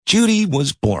Judy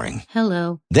was boring.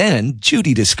 Hello. Then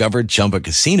Judy discovered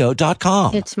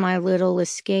ChumbaCasino.com. It's my little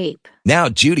escape. Now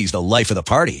Judy's the life of the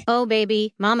party. Oh,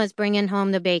 baby, mama's bringing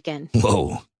home the bacon.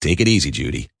 Whoa, take it easy,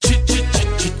 Judy.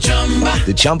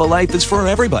 The Chumba life is for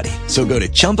everybody. So go to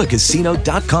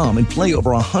ChumbaCasino.com and play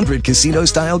over 100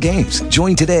 casino-style games.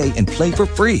 Join today and play for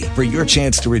free for your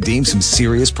chance to redeem some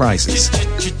serious prizes.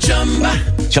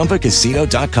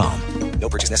 ChumbaCasino.com. No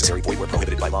purchase necessary. Void where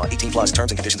prohibited by law. 18 plus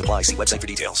terms and conditions apply. See website for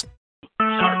details.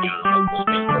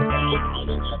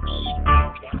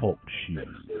 Talk show.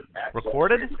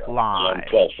 Recorded live.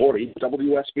 1240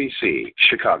 WSBC,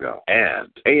 Chicago, and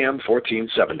AM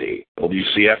 1470,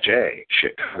 WCFJ,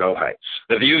 Chicago Heights.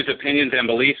 The views, opinions, and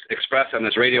beliefs expressed on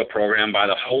this radio program by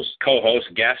the host,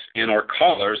 co-host, guests, and or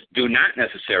callers do not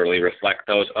necessarily reflect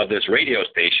those of this radio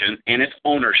station and its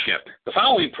ownership. The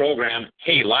following program,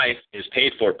 Hey Life, is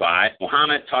paid for by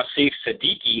Muhammad Tausif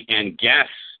Siddiqui and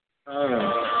guests.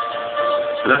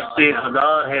 رستے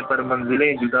ہزار ہیں پر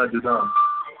منزلیں جدا جدا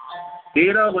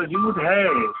تیرا وجود ہے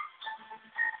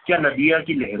کیا ندیہ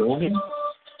کی لہروں میں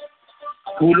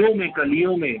پھولوں میں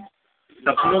کلیوں میں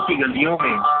سپنوں کی گلیوں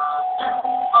میں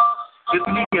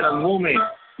تتلی کے رنگوں میں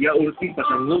یا اڑتی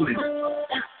پتنگوں میں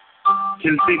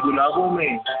کھلتے گلابوں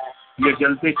میں یا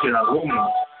جلتے چراغوں میں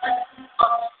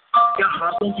کیا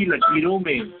ہاتھوں کی لکیروں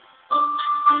میں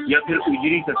یا پھر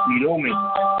اجری تصویروں میں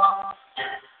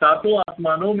ساتوں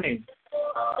آسمانوں میں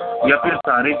یا پھر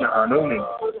سارے جہانوں میں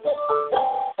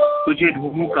تجھے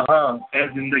ڈھونڈوں کہاں اے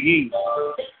زندگی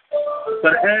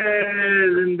پر اے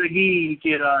زندگی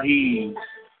کے راہی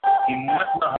ہمت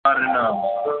نہ ہارنا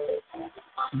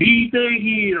بیتے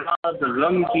گی رات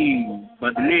غم کی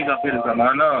بدلے گا پھر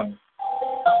زمانہ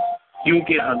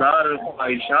کیونکہ ہزار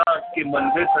خواہشات کے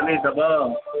ملبے تلے دبا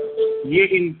یہ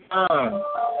انسان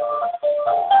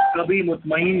کبھی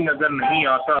مطمئن نظر نہیں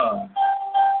آتا.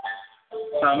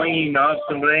 سامعین آپ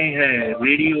سن رہے ہیں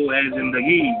ریڈیو اے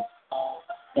زندگی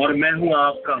اور میں ہوں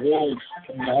آپ کا ہوسٹ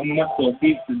محمد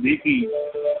توصیف صدیقی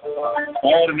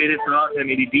اور میرے ساتھ ہے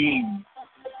میری ٹیم.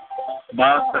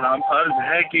 بات سلام عرض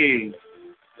ہے کہ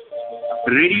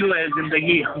ریڈیو اے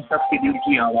زندگی ہم سب کے دل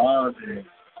کی آواز ہے.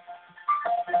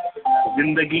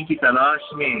 زندگی کی تلاش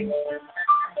میں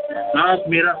آپ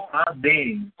میرا ساتھ دیں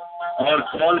اور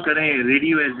کال کریں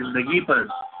ریڈیو اے زندگی پر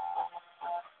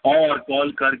اور کال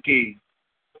کر کے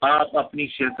آپ اپنی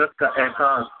شرکت کا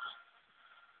احساس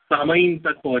سامعین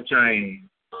تک پہنچائیں.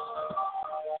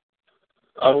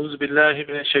 اعوذ باللہ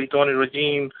من الشیطان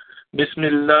الرجیم بسم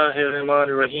اللہ الرحمن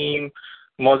الرحیم.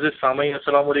 معزز سامعین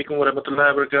السلام علیکم ورحمۃ اللہ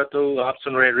وبرکاتہ. آپ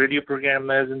سن رہے ہیں ریڈیو پروگرام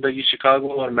میں زندگی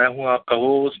شکاگو اور میں ہوں آپ کا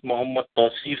ہوسٹ محمد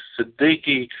توصیف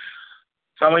صدیقی.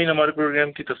 سامعین ہمارے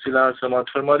پروگرام کی تفصیلات سماعت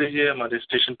فرما لیجیے. ہمارے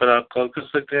اسٹیشن پر آپ کال کر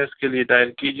سکتے ہیں. اس کے لیے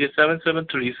ڈائل کیجیے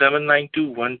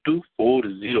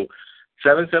 7737921240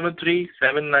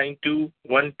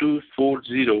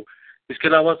 7737921240. اس کے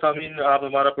علاوہ سامعین آپ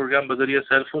ہمارا پروگرام بذریعہ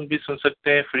سیل فون بھی سن سکتے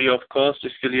ہیں فری آف کاسٹ.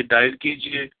 اس کے لیے ڈائل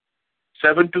کیجیے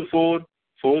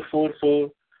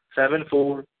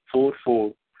 724-444-7444.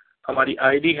 ہماری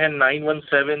آئی ڈی ہے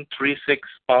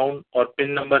 91736 اور پن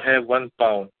نمبر ہے 1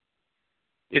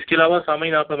 اس کے علاوہ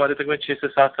سامعین آپ ہمارے تقریباً 6 سے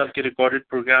 7 سال کے ریکارڈڈ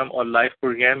پروگرام اور لائیو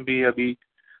پروگرام بھی ابھی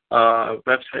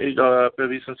ویب سائٹ پہ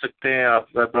بھی سن سکتے ہیں. آپ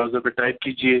ویب براؤزر پہ ٹائپ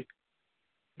کیجیے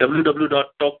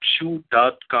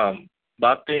www.talkshoe.com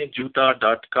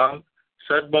باتیں-جوتا.com.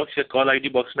 سرچ باکس یا کال آئی ڈی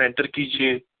باکس میں انٹر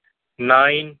کیجیے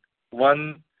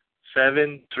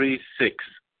 91736.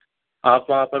 آپ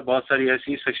وہاں پر بہت ساری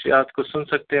ایسی شخصیات کو سن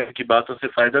سکتے ہیں, ان کی باتوں سے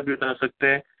فائدہ بھی اٹھا سکتے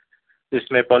ہیں. اس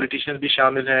میں پولیٹیشین بھی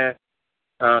شامل ہیں,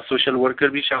 سوشل ورکر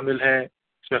بھی شامل ہیں,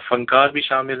 اس میں فنکار بھی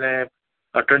شامل ہیں,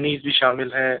 اٹرنیز بھی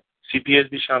شامل ہیں, سی پی ایس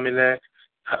بھی شامل ہیں,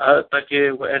 تاکہ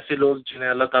وہ ایسے لوگ جنہیں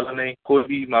اللہ تعالیٰ نے کوئی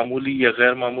بھی معمولی یا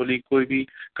غیر معمولی کوئی بھی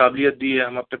قابلیت دی ہے,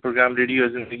 ہم اپنے پروگرام ریڈیو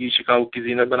زندگی شکاگو کی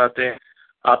زینت بناتے ہیں,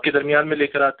 آپ کے درمیان میں لے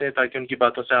کر آتے ہیں تاکہ ان کی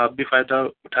باتوں سے آپ بھی فائدہ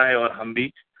اٹھائیں اور ہم بھی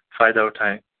فائدہ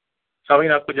اٹھائیں.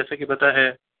 سامعین آپ کو جیسے کہ پتہ ہے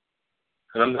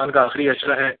رمضان کا آخری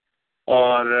عشرہ ہے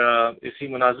اور اسی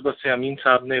مناسبت سے امین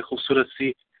صاحب نے خوبصورت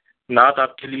سی نعت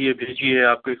آپ کے لیے بھیجی ہے.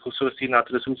 آپ کو ایک خوبصورت سی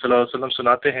نعت رسول صلی اللہ علیہ وسلم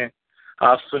سناتے ہیں,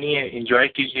 آپ سنیے, انجوائے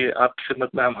کیجیے. آپ کی خدمت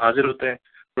میں ہم حاضر ہوتے ہیں.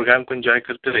 پروگرام کو انجوائے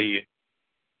کرتے رہیے.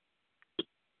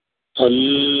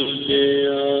 قلب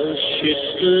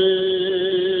عاشق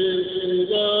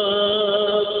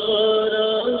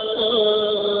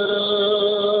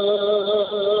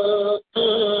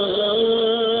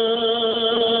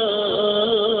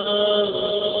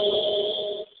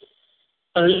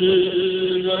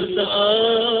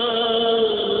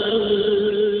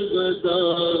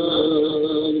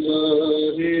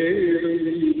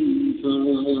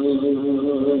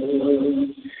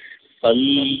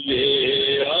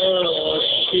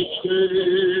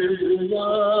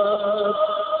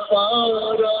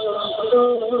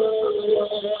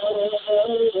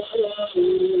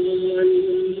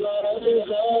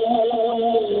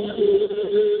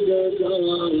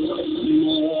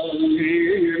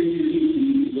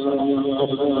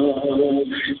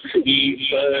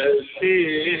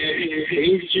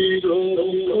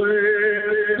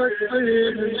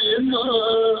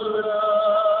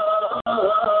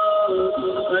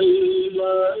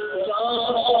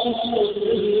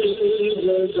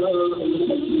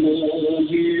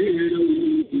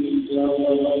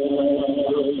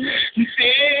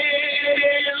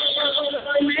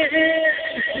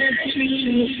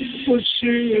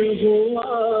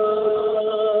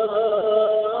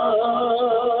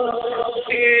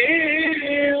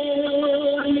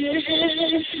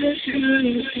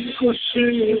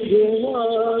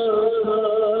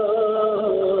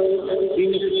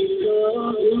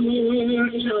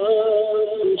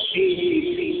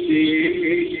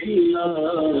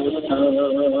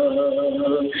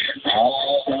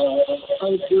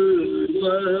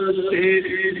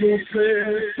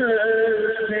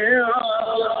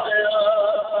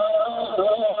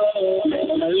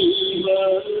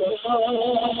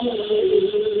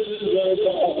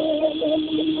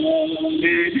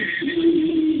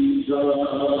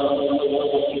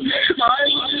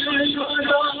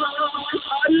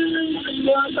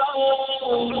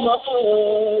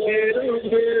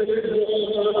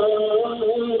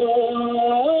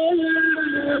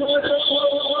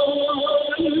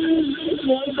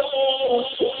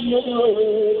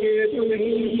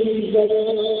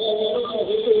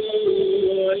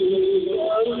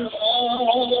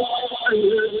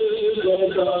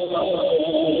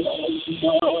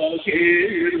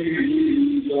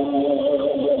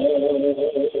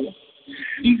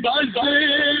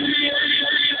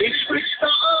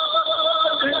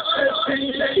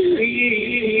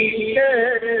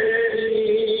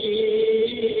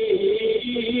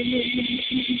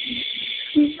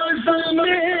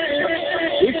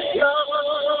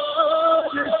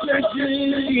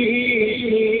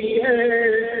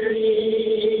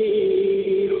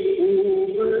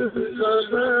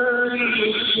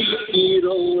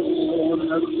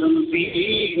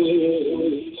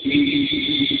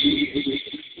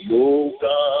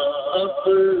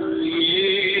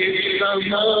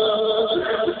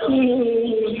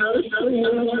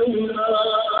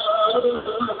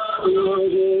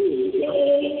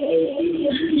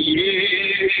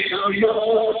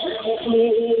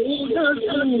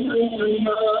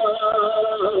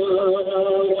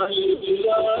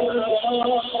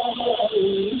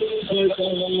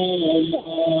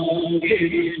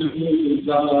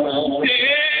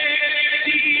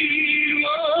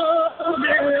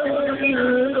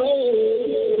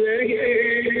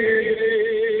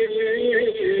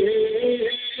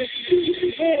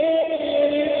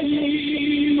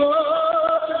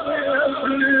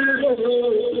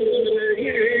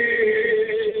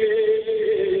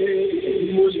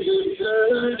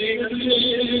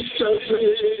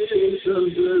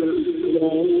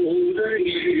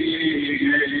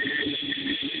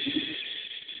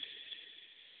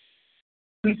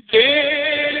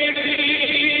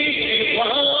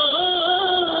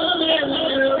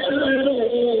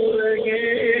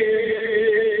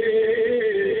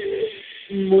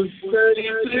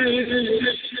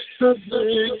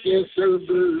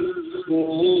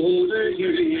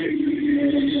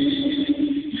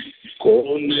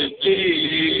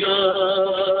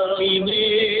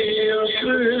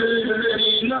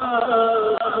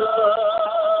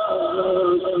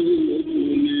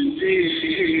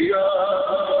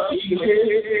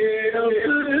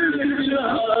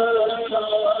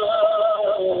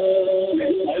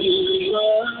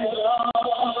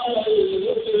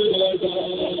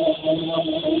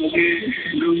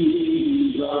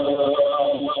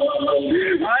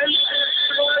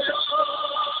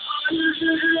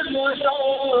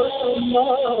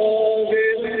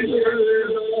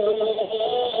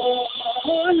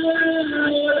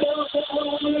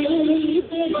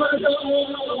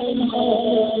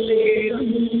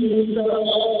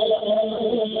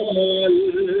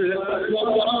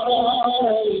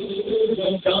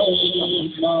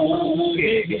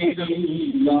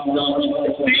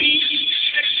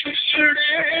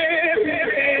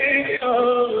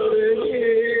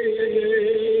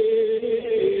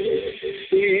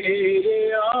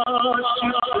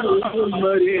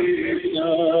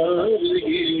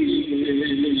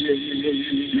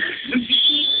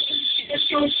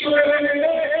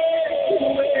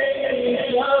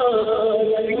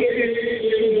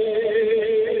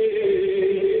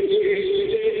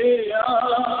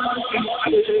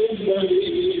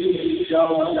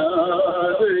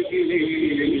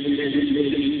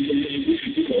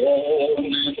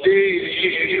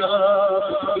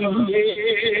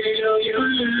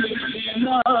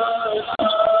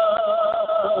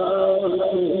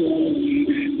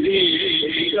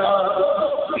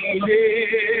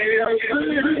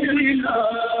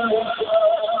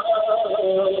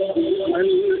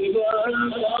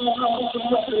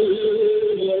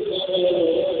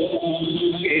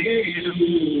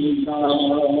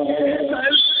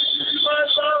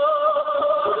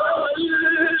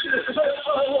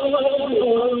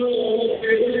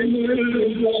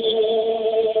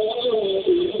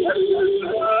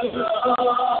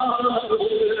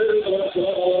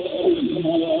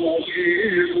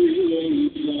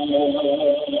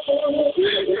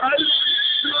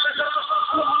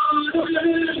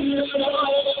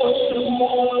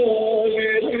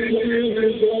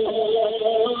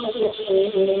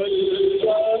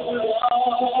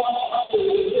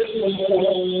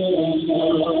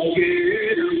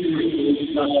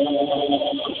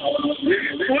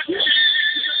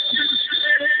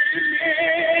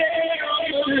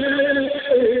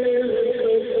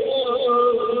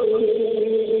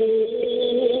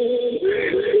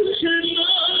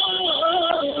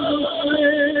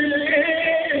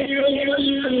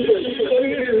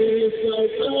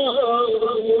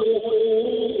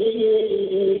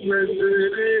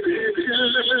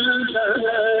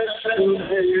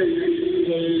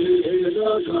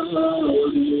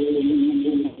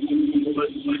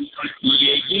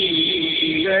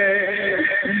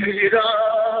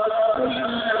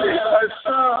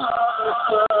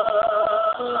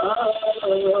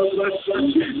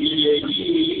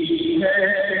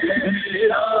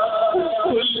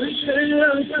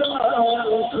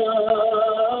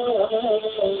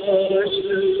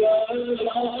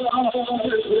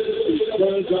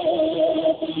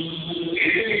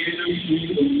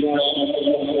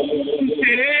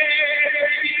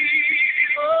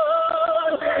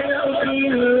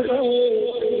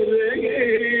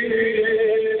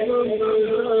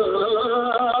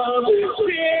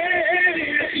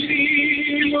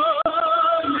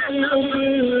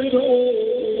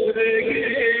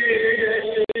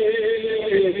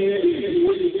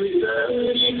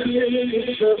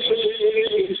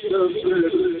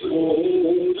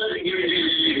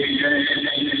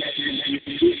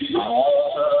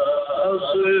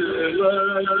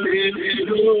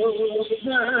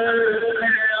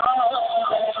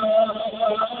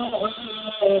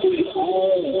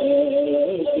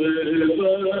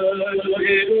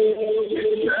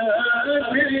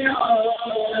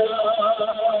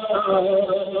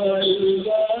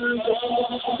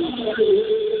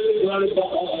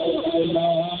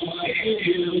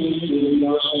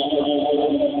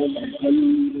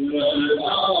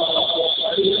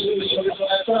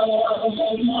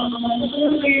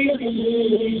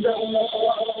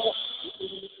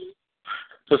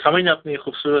تو سمجھ آپ نے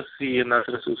خوبصورت سی نعت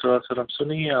رسول صلی اللہ علیہ وسلم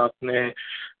سنی. آپ نے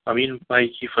امین بھائی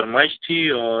کی فرمائش تھی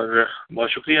اور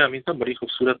بہت شکریہ امین صاحب, بڑی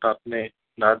خوبصورت آپ نے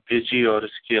نعت بھیجی اور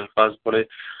اس کے الفاظ بڑے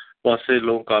بہت سے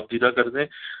لوگوں کا آپ دیدہ کر دیں.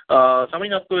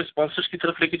 سامعین آپ کو اسپانسرز کی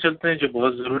طرف لے کے چلتے ہیں جو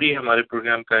بہت ضروری ہے, ہمارے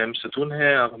پروگرام کا اہم ستون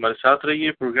ہے. آپ ہمارے ساتھ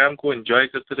رہیے, پروگرام کو انجوائے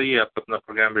کرتے رہیے. آپ اپنا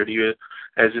پروگرام ریڈیو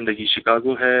اے زندگی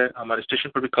شکاگو ہے, ہمارے اسٹیشن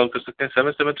پر بھی کال کر سکتے ہیں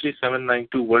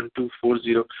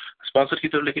 773-792-1240. اسپانسر کی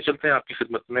طرف لے کے چلتے ہیں, آپ کی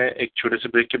خدمت میں ایک چھوٹے سے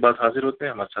بریک کے بعد حاضر ہوتے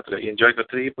ہیں. ہمارے ساتھ رہیے, انجوائے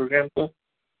کرتے رہیے پروگرام کو.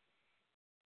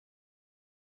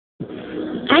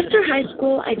 After high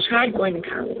school, I tried going to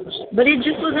college, but it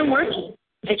just wasn't working.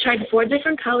 I tried 4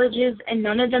 different colleges, and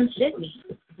none of them fit me.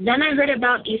 Then I heard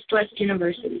about East-West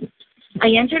University. I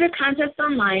entered a contest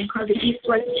online called the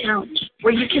East-West Challenge,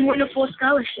 where you can win a full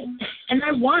scholarship, and I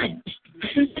won.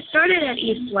 Since I started at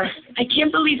East-West, I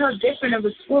can't believe how different of a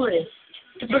school it is.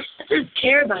 The professors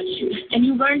care about you, and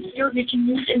you learn skills you can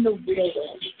use in the real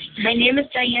world. My name is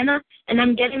Diana, and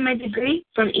I'm getting my degree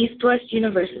from East-West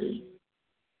University.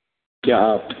 کیا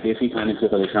آپ دیسی کھانے سے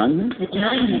پریشان ہیں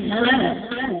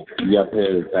یا پھر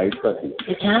diet پر ہیں؟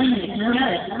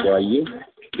 تو آئیے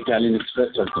اٹالین ایکسپریس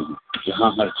چلتے ہیں, جہاں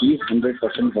ہر چیز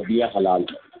 100% ودیعہ حلال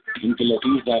ہے. ان کے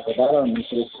لذیذ ذائقہ دار اور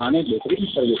مختلف کھانے بہترین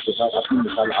سروس کے ساتھ اپنی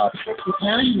مثال آپ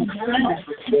فیلنگ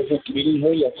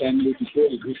ہو یا فیملی کی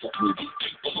کوئی بھی تکلیف,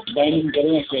 ڈائننگ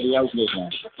کریں یا کیری آؤٹ لے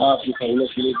جائیں. آپ کی سہولت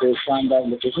کے لیے دو شاندار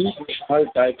لوکیشن ہر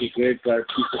ٹائپ کی کریڈٹ کارڈ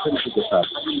کی فیسلٹی کے ساتھ.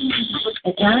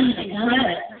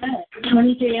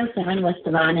 2307 West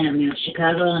Devon Avenue,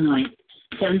 Chicago, Illinois.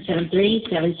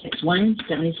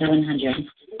 773-761-7700.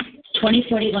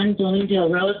 2041 Bloomingdale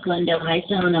Road, Glendale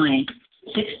Heights, Illinois.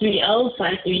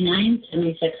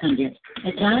 630-539-7600.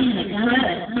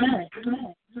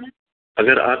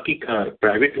 اگر آپ کی کار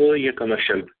پرائیویٹ ہو یا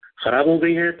کمرشل, خراب ہو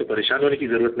گئی ہے تو پریشان ہونے کی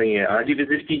ضرورت نہیں ہے. آج ہی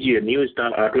وزٹ کیجیے new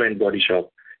star auto and Body Shop.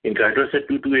 ان کا ایڈریس ہے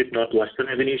 228 north western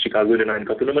avenue Chicago illinois. ان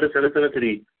کا فون نمبر ہے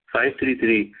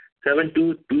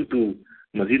 773-533-7222.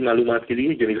 مزید معلومات کے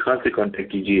لیے جمیل خان سے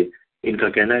کانٹیکٹ کیجیے. ان کا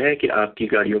کہنا ہے کہ آپ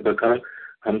کی گاڑیوں کا کام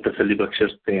ہم تسلی بخش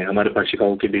کرتے ہیں. ہمارے پاس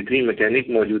شکاگو کے بہترین میکینک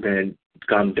موجود ہیں.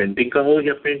 کام ڈینٹنگ کا ہو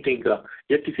یا پینٹنگ کا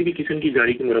یا کسی بھی قسم کی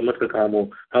گاڑی کی مرمت کا کام ہو,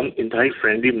 ہم انتہائی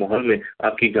فرینڈلی ماحول میں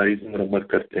آپ کی گاڑی کی مرمت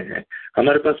کرتے ہیں.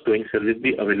 ہمارے پاس ٹوئنگ سروس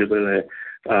بھی اویلیبل ہے.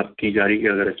 آپ کی گاڑی کی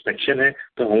اگر انسپیکشن ہے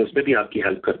تو ہم اس میں بھی آپ کی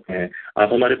ہیلپ کرتے ہیں.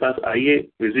 آپ ہمارے پاس آئیے,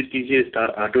 وزٹ کیجیے Star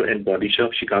auto and Body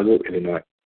Shop Chicago illinois.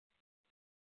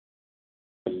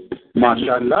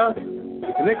 ماشاء اللہ,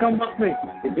 اتنے کم وقت میں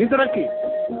اتنی ترقی,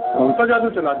 کون سا جادو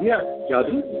چلا دیا؟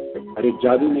 جادو؟ ارے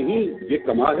جادو نہیں, یہ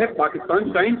کمال ہے پاکستان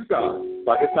ٹائمز کا.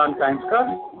 پاکستان ٹائمز کا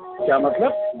کیا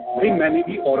مطلب؟ بھائی میں نے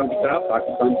بھی اوروں کی طرح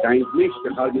پاکستان ٹائمز میں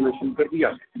اشتہار دینا شروع کر دیا.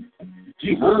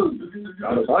 جی ہاں,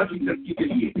 کاروبار کی ترقی کے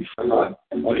لیے اشتہار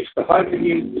اور اشتہار کے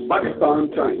لیے پاکستان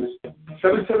ٹائمز.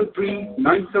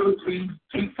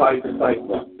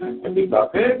 773-973-3551. ایک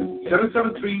بات ہے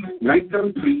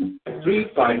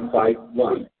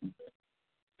 773-973-3551.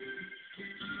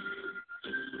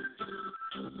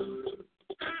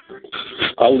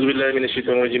 اعوذ باللہ من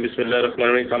الشیطان الرجیم, بسم اللہ الرحمن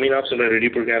الرحیم. سامعین, آپ سن رہے ہیں ریڈیو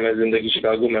پروگرام ہے زندگی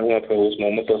شکاگو. میں ہوں آپ کا ہوسٹ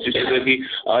محمد توصیف صدیقی.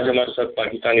 آج ہمارے ساتھ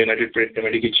پاکستان یونائٹڈ پریڈ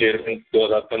کمیٹی کے چیئرمین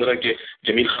 2015 کے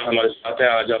جمیل خان ہمارے ساتھ ہیں.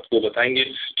 آج آپ کو بتائیں گے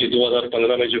کہ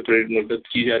 2015 میں جو پریڈ منعقد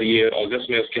کی جا رہی ہے اگست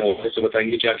میں, اس کے حوالے سے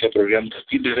بتائیں گے کیا کیا پروگرام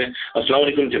ترتیب دے رہے ہیں. السلام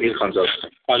علیکم جمیل خان صاحب.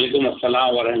 وعلیکم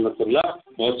السلام ورحمۃ اللہ.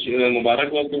 بہت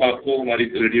مبارکباد آپ کو ہماری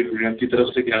ریڈیو پروگرام کی طرف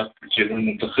سے کہ آپ چیئرمین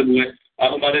منتخب ہوئے.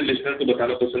 آپ ہمارے لسنر کو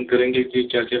بتانا پسند کریں گے کہ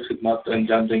کیا کیا خدمات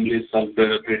انجام دیں گے اس سال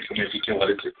پریڈ کمیٹی کے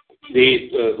حوالے سے؟ جی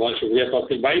بہت شکریہ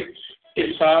توصیف بھائی. اس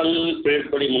سال پریڈ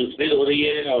بڑی منفرد ہو رہی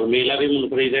ہے اور میلہ بھی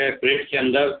منفرد ہے. پریڈ کے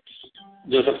اندر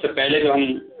جو سب سے پہلے جو ہم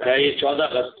ہے یہ 14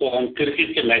 اگست کو ہم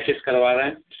کرکٹ کے میچز کروا رہے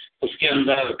ہیں. اس کے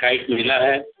اندر کائٹ میلہ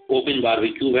ہے, اوپن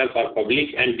باربیکیو ہے for public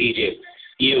and D J.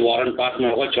 یہ وارن پارک میں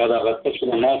ہوگا 14 اگست کو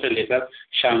صبح 9 سے لے کر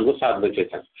شام کو 7 بجے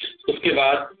تک. اس کے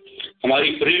بعد ہماری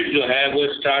پریڈ جو ہے وہ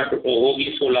اسٹارٹ ہوگی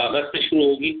 16 اگست سے شروع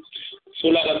ہوگی.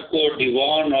 16 اگست کو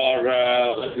ڈیوان اور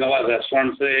نواز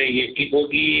ریسٹورینٹ سے یہ ٹھیک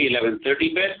ہوگی 11:30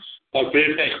 پہ, اور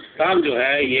پریڈ کا اختتام جو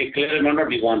ہے یہ کلیئرمنٹ اور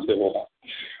ڈیوان پہ ہوگا.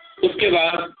 اس کے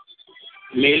بعد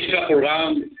میلے کا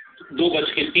پروگرام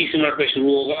 2:30 پہ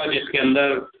شروع ہوگا, جس کے اندر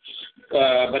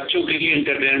بچوں کے لیے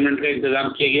انٹرٹینمنٹ کا انتظام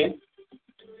کیا گیا.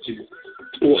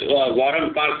 وارن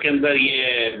پارک کے اندر یہ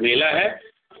میلہ ہے,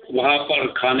 وہاں پر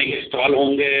کھانے کے اسٹال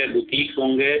ہوں گے, بوتیکس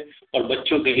ہوں گے, اور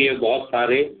بچوں کے لیے بہت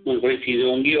سارے بڑی چیزیں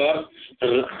ہوں گی. اور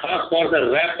خاص طور سے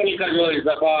ریفل کا جو اس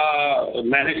دفعہ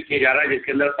مینیج کیا جا رہا ہے, جس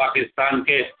کے اندر پاکستان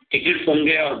کے ٹکٹس ہوں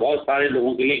گے اور بہت سارے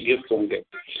لوگوں کے لیے گفٹ ہوں گے.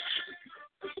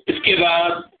 اس کے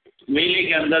بعد میلے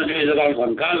کے اندر جو اس دفعہ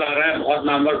فنکار لا رہے ہیں, بہت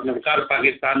نامور فنکار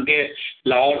پاکستان کے,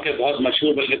 لاہور کے بہت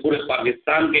مشہور بلکہ پورے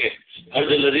پاکستان کے ہر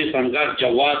لذیذ فنکار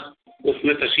جواد اس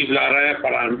میں تشریف لا رہے ہیں.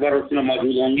 پرانور اس میں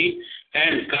موجود ہوں گی,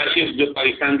 اینڈ کاشف جو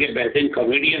پاکستان کے بہترین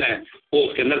کامیڈین ہیں وہ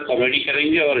اس کے اندر کامیڈی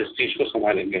کریں گے اور اسٹیج کو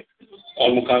سنبھالیں گے. اور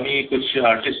مقامی کچھ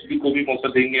آرٹسٹ بھی کو بھی موقع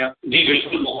دیں گے آپ؟ جی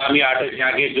بالکل, مقامی آرٹسٹ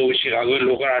یہاں کے جو شکاگو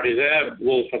لوکل آرٹسٹ ہیں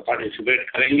وہ سب پارٹیسپیٹ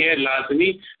کریں گے.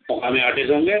 لازمی مقامی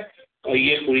آرٹسٹ ہوں گے, اور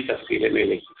یہ پوری تفصیل ہے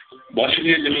میلے کی. بہت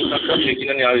شکریہ جمیل صاحب.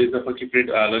 لیکن اس دفعہ کی پریڈ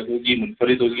الگ ہوگی,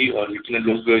 منفرد ہوگی, اور لیکن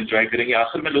لوگ انجوائے کریں گے.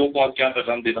 آخر میں لوگوں کو آپ کیا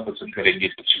پیغام دینا پسند کریں گے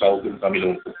شکاگو کے مقامی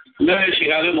لوگوں کو؟ میں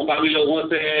شکاگو مقامی لوگوں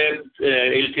سے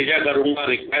التجا کروں گا,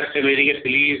 ریکویسٹ ہے میری کہ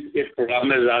پلیز اس پروگرام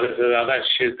میں زیادہ سے زیادہ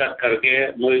شرکت کر کے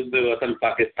محب وطن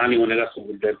پاکستانی ہونے کا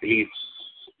ثبوت دیں پلیز.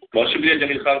 بہت شکریہ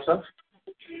جمیل خان صاحب.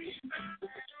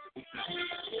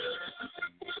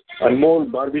 انمول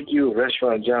باربیکیو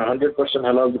ریسٹورینٹ, جہاں 100%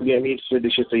 حلال دنیا میٹ سے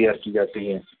ڈشیں تیار کی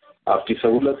جاتی ہیں. آپ کی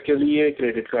سہولت کے لیے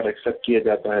کریڈٹ کارڈ ایکسیپٹ کیا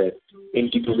جاتا ہے. ان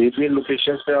کی دو بہترین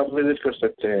لوکیشن پہ آپ وزٹ کر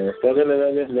سکتے ہیں.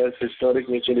 711 West Historic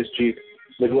Mitchell Street,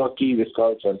 Milwaukee,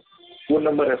 Wisconsin. Phone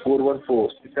number ہے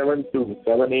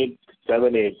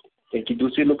 414-672-7878. ان کی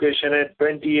دوسری لوکیشن ہے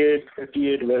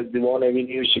 2858 West Devon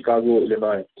Avenue, Chicago,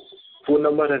 illinois. Phone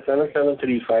number ہے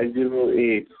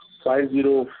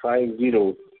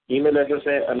 773-508-5050. ای میل ایڈریس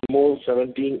ہے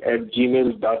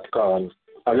anmol17@gmail.com.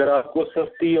 اگر آپ کو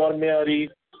سستی اور معیاری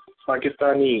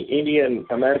Pakistani, Indian,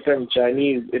 American,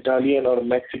 Chinese, Italian اور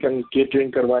میکسیکن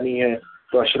کیٹرنگ کروانی ہے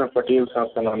تو اشرف پٹیل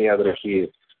صاحب کا نام یاد رکھیے.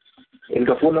 ان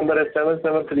کا فون نمبر ہے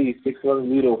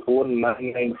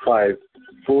 773-610-4995,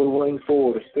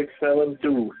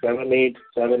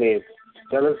 414-672-7878,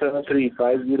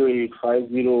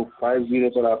 773-508-5050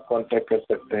 پر آپ کانٹیکٹ کر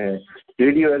سکتے ہیں.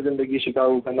 ریڈیو ہے زندگی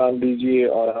شکاگو کا نام دیجیے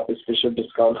اور آپ اسپیشل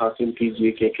ڈسکاؤنٹ حاصل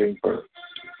کیجیے کیٹرنگ پر.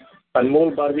 انمول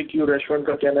باربیکیو ریسٹورینٹ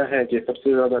کا کہنا ہے کہ سب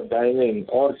سے زیادہ ڈائننگ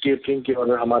اور کیٹرنگ کے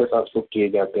آرڈر ہمارے پاس بک کیے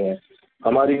جاتے ہیں.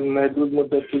 ہماری محدود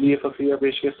مدت کے لیے فخریہ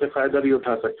پیشکش سے فائدہ بھی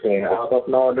اٹھا سکتے ہیں. آپ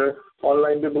اپنا آرڈر آن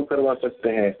لائن بھی بک کروا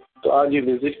سکتے ہیں. تو آج ہی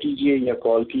وزٹ کیجیے یا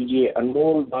کال کیجیے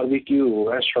Anmol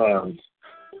barbecue restaurant.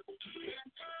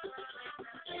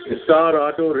 Star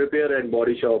Auto Repair and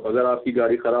Body Shop. اگر آپ کی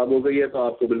گاڑی خراب ہو گئی ہے تو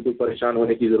آپ کو بالکل پریشان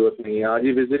ہونے کی ضرورت نہیں ہے. آج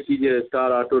ہی وزٹ کیجیے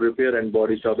Star Auto Repair and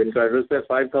Body Shop. ان کا ایڈریس ہے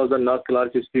 5000 North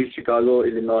Clark Street Chicago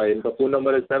Illinois. ان کا فون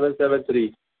نمبر ہے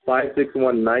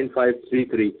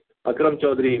 773-561-9533. اکرم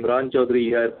چودھری, عمران چودھری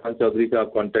یا عرفان چودھری سے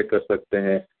آپ کانٹیکٹ کر سکتے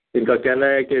ہیں. ان کا کہنا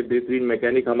ہے کہ بہترین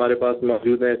میکینک ہمارے پاس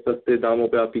موجود ہیں. سستے داموں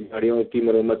پہ آپ کی گاڑیوں کی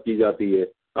مرمت کی جاتی ہے.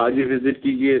 آج ہی وزٹ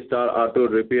کیجیے Star Auto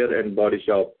Repair and Body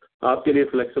Shop. آپ کے لیے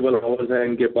فلیکسیبل آورز ہیں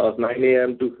ان کے پاس 9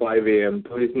 AM to 5 AM.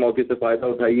 تو اس موقع سے فائدہ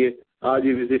اٹھائیے. آج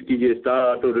ہی وزٹ کیجیے Star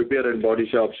Auto Repair and Body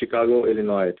Shop Chicago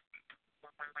Illinois.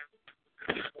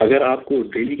 اگر آپ کو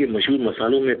دہلی کے مشہور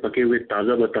مسالوں میں پکے ہوئے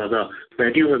تازہ بتازہ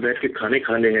پیٹیوں میں بیٹھ کے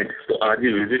کھانے ہیں تو آج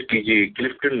ہی وزٹ کیجیے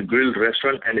Clifton Grill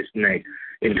Restaurant and Snack.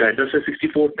 ان کا ایڈریس ہے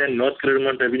 6410 North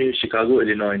Claremont Avenue Chicago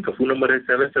Illinois. ان کا فون نمبر ہے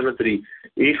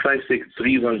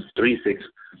 773-856-3136.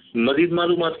 مزید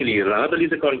معلومات کے لیے راحت علی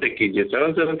سے کانٹیکٹ کیجیے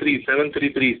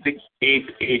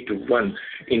 773-733-6881.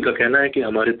 ان کا کہنا ہے کہ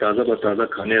ہمارے تازہ بتازہ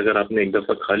کھانے اگر آپ نے ایک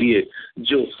دفعہ کھا لیے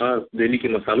جو خاص دہلی کے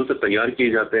مسالوں سے تیار کیے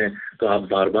جاتے ہیں تو آپ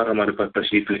بار بار ہمارے پاس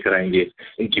تشریف لے کر آئیں گے.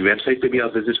 ان کی ویب سائٹ پہ بھی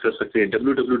آپ وزٹ کر سکتے ہیں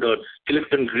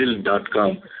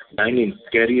www.cliftongrill.com. ڈائننگ,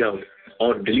 کیری آؤٹ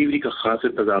اور ڈیلیوری کا خاص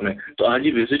انتظام ہے. تو آج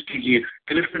ہی وزٹ کیجیے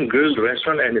Clifton Grill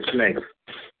Restaurant and Snack.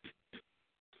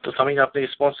 تو سامعین آپ نے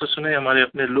اسپانسر سنے, ہمارے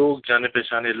اپنے لوگ, جانے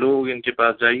پہچانے لوگ, ان کے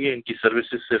پاس جائیے, ان کی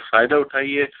سروسز سے فائدہ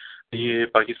اٹھائیے. یہ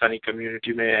پاکستانی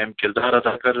کمیونٹی میں اہم کردار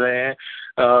ادا کر رہے ہیں.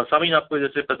 سامعین آپ کو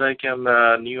جیسے پتہ ہے کہ ہم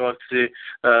نیو یارک سے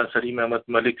سلیم احمد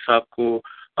ملک صاحب کو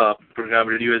پروگرام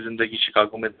ریڈیو زندگی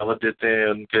شکاگو میں دعوت دیتے ہیں.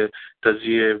 ان کے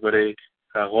تجزیے بڑے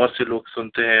غور سے لوگ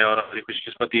سنتے ہیں اور ہماری خوش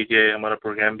قسمتی کہ ہمارا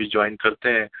پروگرام بھی جوائن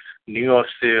کرتے ہیں نیو یارک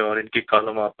سے, اور ان کے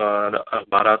کالم آپ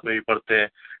اخبارات میں بھی پڑھتے ہیں,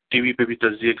 ٹی وی پہ بھی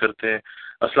تجزیے کرتے ہیں.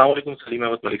 السلام علیکم سلیم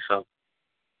احمد ملک صاحب.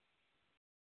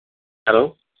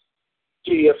 ہیلو.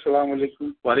 جی السلام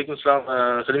علیکم. وعلیکم السلام.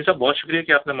 سلیم صاحب بہت شکریہ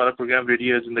کہ آپ نے ہمارا program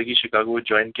radio Zindagi Chicago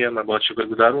join کیا. میں بہت شکر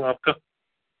گزار ہوں آپ کا.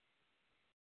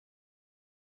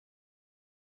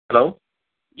 ہلو.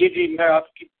 جی میں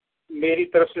آپ کی میری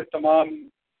طرف سے تمام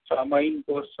سامعین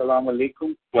کو السلام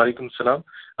علیکم. وعلیکم السلام.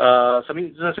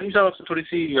 سلیم صاحب آپ سے تھوڑی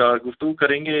سی گفتگو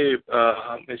کریں گے.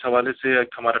 ہم اس حوالے سے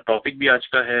ہمارا ٹاپک بھی آج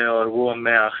کا ہے اور وہ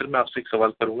میں آخر میں آپ سے ایک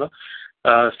سوال کروں گا.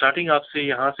 اسٹارٹنگ آپ سے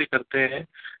یہاں سے کرتے ہیں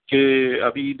کہ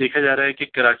ابھی دیکھا جا رہا ہے کہ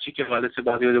کراچی کے حوالے سے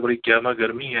بہت بڑی گرما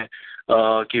گرمی ہے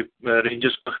کہ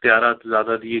رینجرز کو اختیارات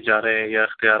زیادہ دیے جا رہے ہیں یا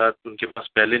اختیارات ان کے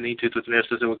پاس پہلے نہیں تھے تو اتنے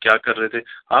عرصے سے وہ کیا کر رہے تھے.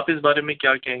 آپ اس بارے میں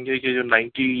کیا کہیں گے کہ جو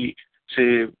 90 سے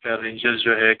رینجرز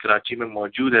جو ہے کراچی میں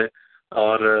موجود ہے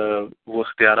اور وہ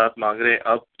اختیارات مانگ رہے ہیں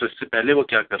اب, تو اس سے پہلے وہ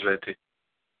کیا کر رہے تھے؟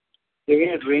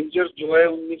 دیکھیں رینجرز جو ہے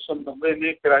 1990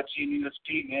 میں کراچی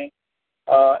یونیورسٹی میں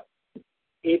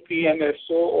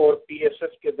APMSO اور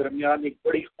PSF کے درمیان ایک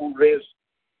بڑی خون ریز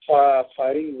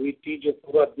فائرنگ ہوئی تھی جو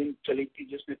پورا دن چلی تھی,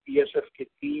 جس میں PSF کے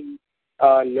 3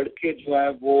 لڑکے جو ہیں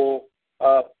وہ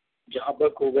جہاں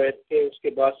بک ہو گئے تھے. اس کے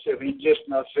بعد سے رینجرز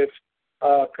نہ صرف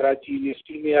کراچی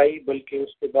یونیورسٹی میں آئی بلکہ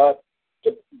اس کے بعد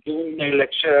جب جون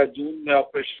میں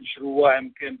آپریشن شروع ہوا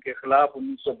MKM کے خلاف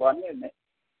 1992 میں,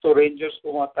 تو رینجرز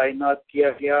کو وہاں تعینات کیا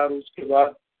گیا اور اس کے بعد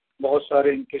بہت سارے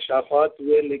انکشافات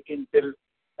ہوئے, لیکن پھر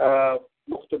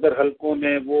مقتدر حلقوں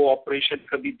نے وہ آپریشن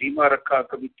کبھی دھیما رکھا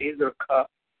کبھی تیز رکھا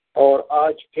اور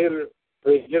آج پھر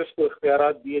رینجرز کو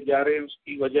اختیارات دیے جا رہے ہیں. اس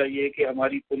کی وجہ یہ ہے کہ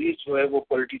ہماری پولیس جو ہے وہ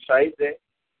پولیٹیسائز ہے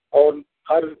اور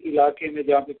ہر علاقے میں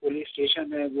جہاں پہ پولیس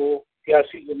اسٹیشن ہے وہ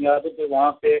سیاسی بنیادوں پہ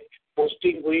وہاں پہ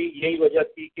پوسٹنگ ہوئی. یہی وجہ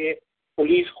تھی کہ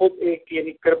پولیس خود ایک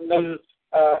یعنی کرمنل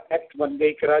ایکٹ بن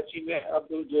گئی کراچی میں. اب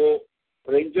جو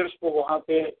رینجرز کو وہاں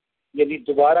پہ یعنی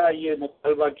دوبارہ یہ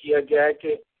مطالبہ کیا گیا ہے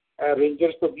کہ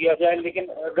رینجرز کو دیا جائے, لیکن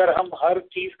اگر ہم ہر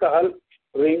چیز کا حل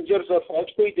رینجرز اور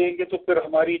فوج کو ہی دیں گے تو پھر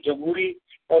ہماری جمہوری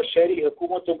اور شہری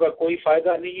حکومتوں کا کوئی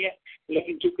فائدہ نہیں ہے.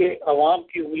 لیکن چونکہ عوام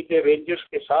کی امیدیں رینجرز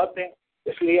کے ساتھ ہیں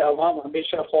اس لیے عوام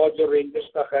ہمیشہ فوج اور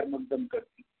رینجرز کا خیر مقدم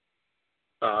کرتی.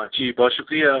 جی بہت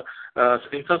شکریہ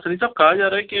سلیم صاحب. کہا جا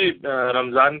رہا ہے کہ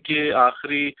رمضان کے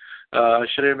آخری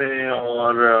عشرے میں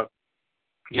اور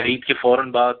عید کے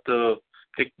فوراً بعد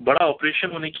ایک بڑا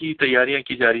آپریشن ہونے کی تیاریاں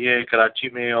کی جا رہی ہے کراچی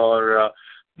میں اور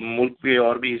ملک کے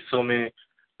اور بھی حصوں میں,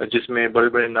 جس میں بڑے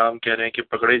بڑے نام کہہ رہے ہیں کہ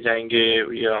پکڑے جائیں گے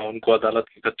یا ان کو عدالت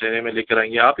کے کچہرے میں لے کر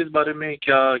آئیں گے. آپ اس بارے میں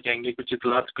کیا کہیں گے؟ کچھ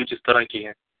اطلاعات کچھ اس طرح کی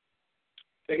ہیں؟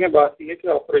 دیکھیں بات یہ کہ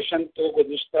آپریشن تو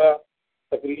گزشتہ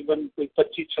تقریباً کوئی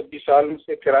 25-26 سالوں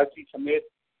سے کراچی سمیت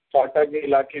فاٹا کے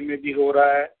علاقے میں بھی ہو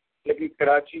رہا ہے, لیکن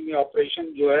کراچی میں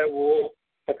آپریشن جو ہے وہ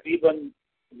تقریباً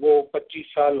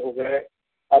 25 سال ہو گئے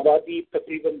آبادی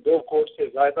تقریباً 2 کروڑ سے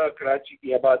زیادہ کراچی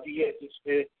کی آبادی ہے،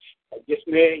 جس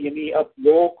میں یعنی اب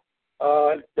لوگ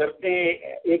ڈرتے ہیں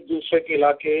ایک دوسرے کے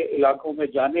علاقوں میں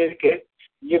جانے کے.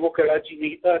 یہ وہ کراچی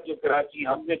نہیں تھا جو کراچی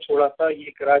ہم نے چھوڑا تھا. یہ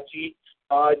کراچی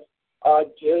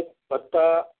آج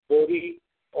بھتہ، بوری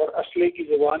اور اسلحے کی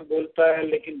زبان بولتا ہے،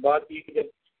 لیکن بات یہ کہ جب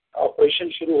آپریشن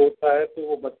شروع ہوتا ہے تو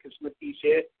وہ بدقسمتی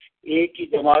سے ایک ہی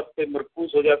جماعت پہ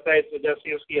مرکوز ہو جاتا ہے. اس وجہ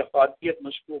سے اس کی افادیت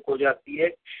مشکوک ہو جاتی ہے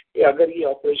کہ اگر یہ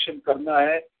آپریشن کرنا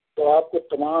ہے تو آپ کو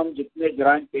تمام جتنے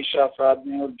جرائم پیشہ افراد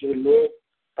ہیں اور جو لوگ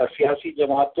سیاسی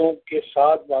جماعتوں کے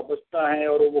ساتھ وابستہ ہیں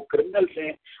اور وہ کرمنلز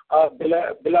ہیں، آپ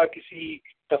بلا کسی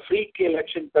تفریق کے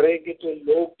الیکشن کریں گے تو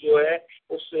لوگ جو ہے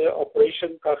اس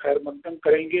آپریشن کا خیر مقدم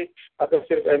کریں گے. اگر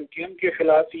صرف ایم کیو ایم کے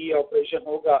خلاف ہی یہ آپریشن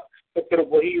ہوگا تو پھر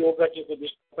وہی ہوگا جو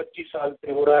گزشتہ 25 سال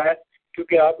سے ہو رہا ہے،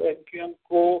 کیونکہ آپ ایم کیو ایم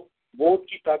کو ووٹ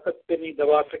کی طاقت پہ نہیں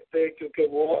دبا سکتے، کیونکہ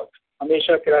وہ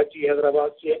ہمیشہ کراچی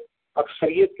حیدرآباد سے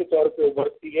اکثریت کے طور پہ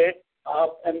ابھرتی ہے.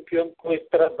 آپ ایم کیو ایم کو اس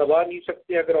طرح دبا نہیں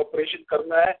سکتے. اگر آپریشن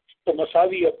کرنا ہے تو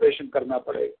مساوی آپریشن کرنا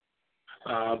پڑے گا.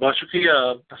 بہت شکریہ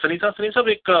سلیم صاحب.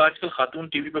 ایک آج کل خاتون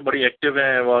ٹی وی پہ بڑی ایکٹیو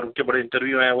ہیں اور ان کے بڑے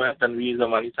انٹرویو ہیں، وہ ہیں تنویر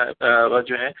زمانی صاحب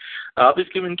جو ہیں. آپ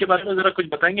ان کے بارے میں ذرا کچھ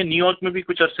بتائیں گے؟ نیو یارک میں بھی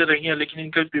کچھ عرصے رہی ہیں، لیکن ان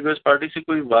کا پیپلز پارٹی سے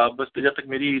کوئی وابستہ جب تک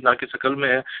میری ناک شکل میں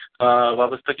ہے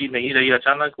وابستگی نہیں رہی.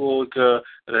 اچانک وہ ایک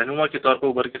رہنما کے طور پر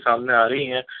ابھر کے سامنے آ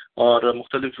رہی ہیں اور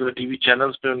مختلف ٹی وی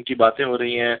چینلز پہ ان کی باتیں ہو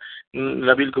رہی ہیں.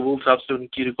 نبیل قبول صاحب سے ان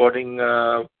کی ریکارڈنگ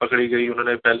پکڑی گئی، انہوں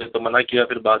نے پہلے تو منع کیا،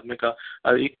 پھر بعد میں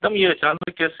کہا. ایک دم یہ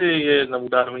اچانک کیسے یہ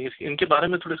نمودار ہوئی؟ ان کے بارے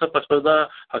میں تھوڑا سا پس پردہ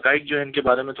حقائق جو ہے ان کے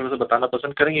بارے میں تھوڑا سا بتانا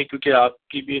پسند کریں گے، کیونکہ آپ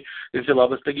کی بھی ان سے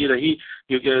وابستگی رہی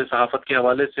کیونکہ صحافت کے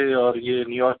حوالے سے، اور یہ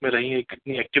نیو یارک میں رہی ہے،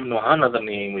 کتنی ایکٹیو نوحہ نظر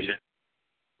نہیں آئی مجھے.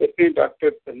 دیکھیں ڈاکٹر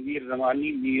تنویر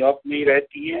زمانی نیو یارک میں ہی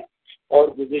رہتی ہیں اور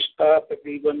گزشتہ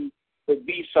تقریباً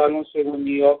 20 سالوں سے وہ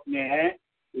نیو یارک میں ہیں،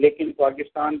 لیکن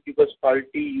پاکستان پیپلز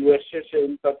پارٹی USA سے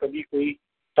ان کا کبھی کوئی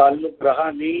تعلق رہا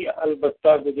نہیں.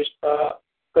 البتہ گزشتہ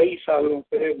کئی سالوں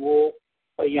سے وہ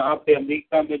یہاں پہ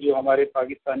امریکہ میں جو ہمارے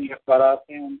پاکستانی اخبارات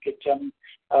ہیں ان کے چند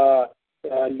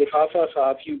لفافہ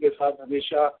صحافیوں کے ساتھ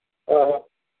ہمیشہ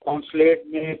کونسلیٹ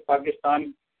میں پاکستان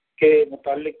کے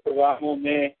متعلق پروگراموں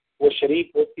میں وہ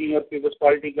شریک ہوتی ہیں، اور پیپلز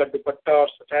پارٹی کا دوپٹہ اور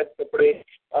سفید کپڑے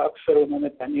اکثر انہوں نے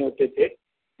پہنے ہوتے تھے.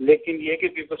 لیکن یہ کہ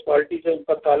پیپلز پارٹی سے ان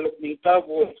کا تعلق نہیں تھا.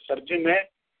 وہ سرجن ہے،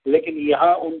 لیکن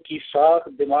یہاں ان کی ساکھ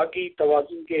دماغی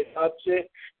توازن کے حساب سے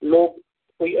لوگ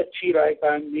کوئی اچھی رائے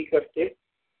قائم نہیں کرتے،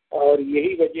 اور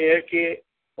یہی وجہ ہے کہ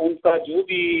ان کا جو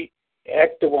بھی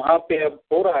ایکٹ وہاں پہ اب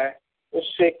ہو رہا ہے اس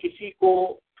سے کسی کو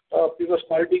پیپلز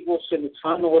پارٹی کو اس سے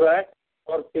نقصان ہو رہا ہے،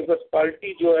 اور پیپلز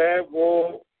پارٹی جو ہے وہ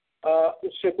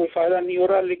اس سے کوئی فائدہ نہیں ہو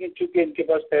رہا. لیکن چونکہ ان کے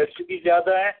پاس پیسے بھی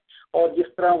زیادہ ہیں، اور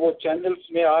جس طرح وہ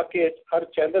چینلز میں آ کے ہر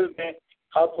چینل میں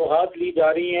ہاتھوں ہاتھ لی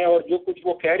جا رہی ہیں اور جو کچھ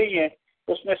وہ کہہ رہی ہیں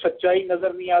اس میں سچائی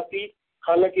نظر نہیں آتی.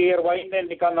 حالانکہ ایئروائن نے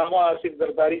نکاح نامہ آصف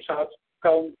زرداری صاحب کا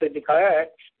ان سے دکھایا ہے،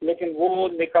 لیکن وہ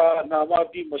نکاح نامہ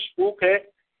بھی مشکوک ہے.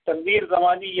 تنویر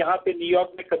زمانی یہاں پہ نیو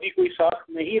یارک میں کبھی کوئی ساکھ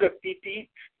نہیں رکھتی تھی.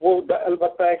 وہ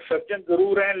البتہ ایک سرجن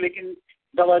ضرور ہیں، لیکن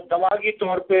دماغی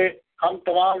طور پہ ہم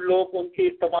تمام لوگ ان کی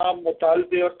تمام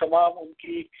مطالبے اور تمام ان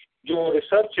کی جو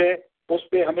ریسرچ ہے اس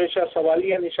پہ ہمیشہ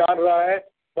سوالیہ نشان رہا ہے.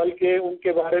 بلکہ ان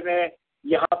کے بارے میں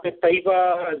یہاں پہ طیبہ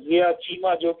ضیا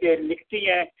چیمہ جو کہ لکھتی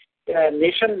ہیں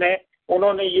نیشن میں،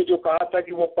 انہوں نے یہ جو کہا تھا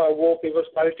کہ وہ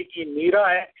پیپلز پارٹی کی میرا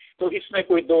ہے، تو اس میں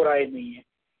کوئی دو رائے نہیں ہے.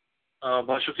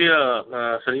 بہت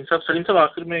شکریہ سلیم صاحب.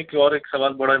 آخر میں ایک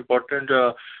سوال بڑا امپورٹنٹ،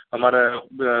 ہمارا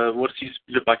اوورسیز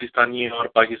جو پاکستانی ہیں اور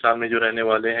پاکستان میں جو رہنے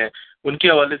والے ہیں ان کے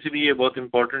حوالے سے بھی یہ بہت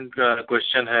امپورٹنٹ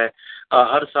کوشچن ہے.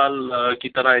 ہر سال کی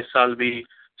طرح اس سال بھی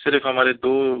صرف ہمارے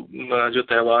 2 جو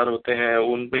تہوار ہوتے ہیں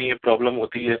ان میں یہ پرابلم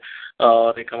ہوتی ہے،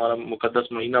 اور ایک ہمارا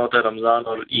مقدس مہینہ ہوتا ہے رمضان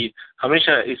اور عید.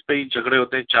 ہمیشہ اس پہ ہی جھگڑے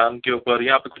ہوتے ہیں چاند کے اوپر.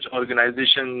 یہاں پہ کچھ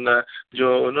آرگنائزیشن جو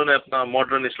انہوں نے اپنا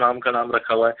ماڈرن اسلام کا نام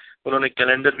رکھا ہوا ہے، انہوں نے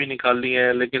کیلنڈر بھی نکال لیے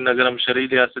ہیں، لیکن اگر ہم شرعی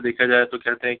لحاظ سے دیکھا جائے تو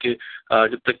کہتے ہیں کہ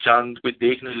جب تک چاند کوئی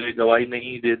دیکھ نہ لے، گواہی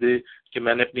نہیں دے دے کہ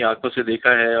میں نے اپنی آنکھوں سے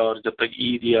دیکھا ہے، اور جب تک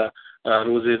عید یا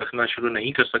روزے رکھنا شروع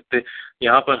نہیں کر سکتے.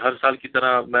 یہاں پر ہر سال کی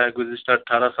طرح میں گزشتہ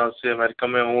 18 سال سے امریکہ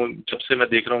میں ہوں، جب سے میں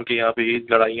دیکھ رہا ہوں کہ یہاں پہ عید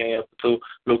لڑائیاں ہیں، تو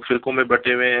لوگ فرقوں میں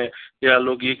بٹے ہوئے ہیں، یا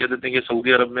لوگ یہ کہہ دیتے ہیں کہ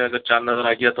سعودی عرب میں اگر چاند نظر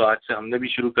آ گیا تو آج سے ہم نے بھی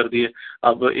شروع کر دیے.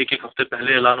 اب ایک ہفتے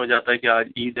پہلے اعلان ہو جاتا ہے کہ آج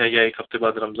عید ہے یا ایک ہفتے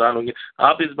بعد رمضان ہوں گے.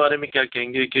 آپ اس بارے میں کیا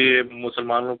کہیں گے کہ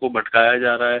مسلمانوں کو بھٹکایا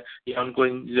جا رہا ہے، یا ان کو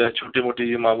چھوٹے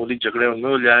موٹے معمولی جھگڑے ان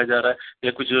میں الجھایا جا رہا ہے،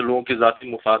 یا کچھ لوگوں کے ذاتی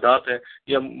مفادات ہیں،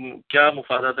 یا کیا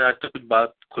مفادات ہیں؟ آج تک کچھ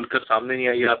بات کھل کر سامنے نہیں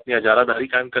آئی. اپنی اجارہ داری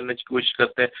قائم کرنے کی کوشش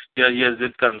کرتے ہیں، یا یہ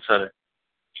ضد کا عنصر ہے؟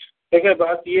 دیکھیں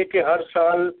بات یہ کہ ہر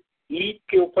سال عید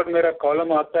کے اوپر میرا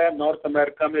کالم آتا ہے نارتھ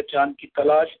امریکہ میں چاند کی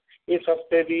تلاش. اس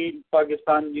ہفتے بھی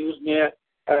پاکستان نیوز میں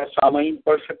سامعین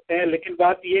پڑھ سکتے ہیں. لیکن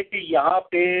بات یہ کہ یہاں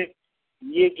پہ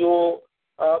یہ جو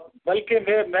بلکہ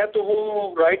میں تو وہ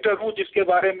رائٹر ہوں جس کے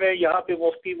بارے میں یہاں پہ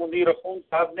مفتی منیر رخون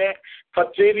صاحب نے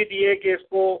فتوے بھی دیے کہ اس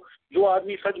کو جو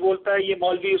آدمی سچ بولتا ہے یہ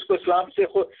مولوی اس کو اسلام سے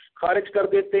خارج کر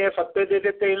دیتے ہیں, فتوے دے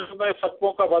دیتے ہیں. انہوں نے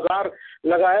فتووں کا بازار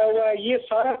لگایا ہوا ہے. یہ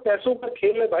سارا پیسوں کا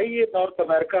کھیل ہے بھائی. یہ نارتھ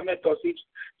امریکہ میں توصیف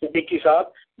صدیقی صاحب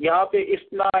یہاں پہ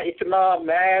اتنا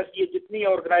میس یہ جتنی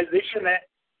آرگنائزیشن ہے,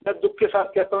 میں دکھ کے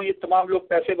ساتھ کہتا ہوں یہ تمام لوگ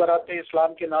پیسے بھراتے ہیں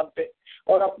اسلام کے نام پہ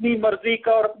اور اپنی مرضی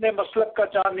کا اور اپنے مسلک کا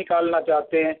چاند نکالنا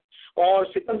چاہتے ہیں. اور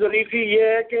ستم ظریفی یہ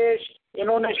ہے کہ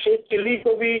انہوں نے شیخ چلی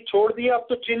کو بھی چھوڑ دیا. اب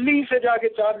تو چلی سے جا کے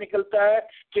چاند نکلتا ہے.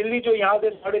 چلی جو یہاں سے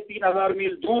 3,500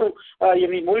 میل دور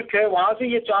یعنی ملک ہے, وہاں سے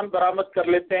یہ چاند برآمد کر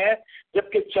لیتے ہیں.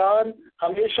 جبکہ چاند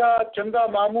ہمیشہ چندہ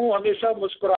ماموں ہمیشہ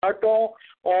مسکراہٹوں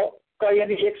کا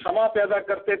یعنی ایک سما پیدا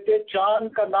کرتے تھے. چاند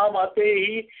کا نام آتے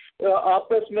ہی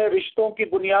آپس میں رشتوں کی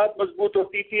بنیاد مضبوط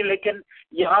ہوتی تھی. لیکن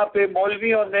یہاں پہ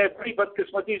مولویوں نے بڑی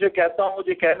بدقسمتی سے کہتا ہوں,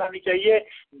 مجھے کہنا نہیں چاہیے,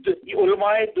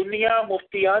 علماء دنیا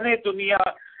مفتیان دنیا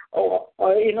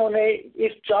انہوں نے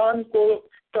اس چاند کو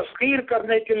تسخیر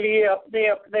کرنے کے لیے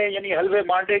اپنے یعنی حلوے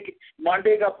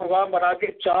مانڈے کا پروگرام بنا کے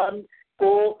چاند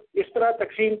کو اس طرح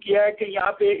تقسیم کیا ہے کہ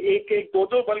یہاں پہ ایک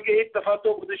دو بلکہ ایک دفعہ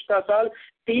تو گزشتہ سال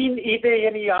 3 عیدیں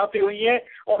یعنی یہاں پہ ہوئی ہیں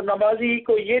اور نمازی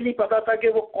کو یہ نہیں پتا تھا کہ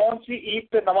وہ کون سی عید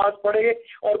پہ نماز پڑھے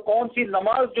اور کون سی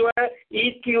نماز جو ہے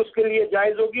عید کی اس کے لیے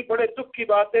جائز ہوگی. بڑے دکھ کی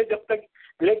بات ہے جب تک.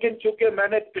 لیکن چونکہ میں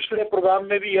نے پچھلے پروگرام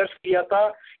میں بھی عرض کیا تھا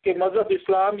کہ مذہب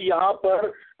اسلام یہاں پر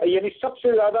یعنی سب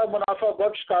سے زیادہ منافع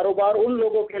بخش کاروبار ان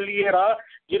لوگوں کے لیے رہا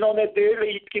جنہوں نے 1.5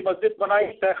 اینٹ کی مسجد بنائی,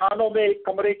 تہخانوں میں ایک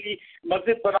کمرے کی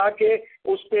مسجد بنا کے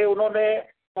اس پہ انہوں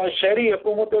نے شہری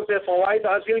حکومتوں سے فوائد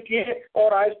حاصل کیے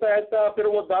اور آہستہ آہستہ پھر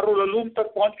وہ دارالعلوم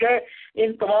تک پہنچ گئے.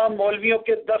 ان تمام مولویوں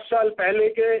کے 10 سال پہلے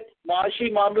کے معاشی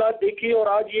معاملات دیکھیے اور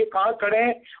آج یہ کہاں کھڑے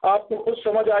ہیں. آپ کو خود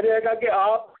سمجھ آ جائے گا کہ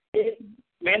آپ ایک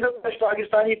محنت کش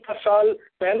پاکستانی 10 سال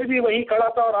پہلے بھی وہیں کھڑا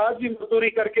تھا اور آج بھی مزدوری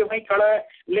کر کے وہیں کھڑا ہے.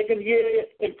 لیکن یہ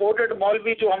امپورٹڈ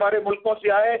مولوی جو ہمارے ملکوں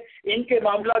سے آئے ان کے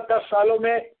معاملات 10 سالوں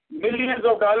میں ملینز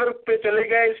آف ڈالر پہ چلے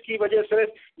گئے. اس کی وجہ سے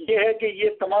یہ ہے کہ یہ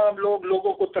تمام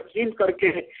لوگوں کو تقسیم کر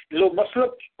کے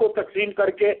مسلک کو تقسیم کر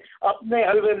کے اپنے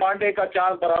حلوے مانڈے کا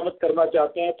چاند برآمد کرنا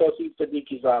چاہتے ہیں. توصیف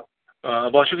صدیقی صاحب.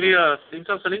 بہت شکریہ سلیم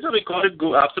صاحب ایک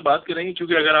اور آپ سے بات کر رہی ہیں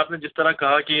چونکہ اگر آپ نے جس طرح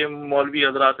کہا کہ یہ مولوی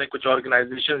حضرات ہیں کچھ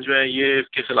آرگنائزیشن جو ہیں یہ اس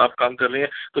کے خلاف کام کر رہی ہیں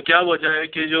تو کیا وجہ ہے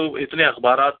کہ جو اتنے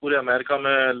اخبارات پورے امریکہ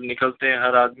میں نکلتے ہیں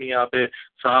ہر آدمی یہاں پہ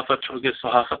صحافت چھوڑ کے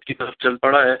صحافت کی طرف چل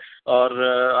پڑا ہے اور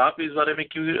آپ اس بارے میں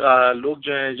کیوں لوگ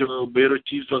جو ہیں جو بیورو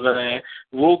چیف وغیرہ ہیں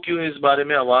وہ کیوں اس بارے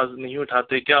میں آواز نہیں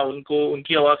اٹھاتے؟ کیا ان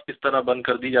کی آواز کس طرح بند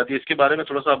کر دی جاتی ہے؟ اس کے بارے میں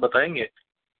تھوڑا سا آپ بتائیں گے؟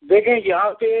 دیکھیں یہاں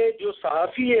پہ جو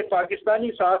صحافی ہے پاکستانی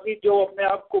صحافی جو اپنے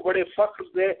آپ کو بڑے فخر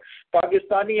سے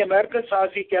پاکستانی امریکن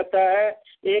صحافی کہتا ہے,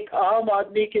 ایک عام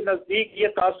آدمی کے نزدیک یہ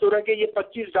تاثر ہے کہ یہ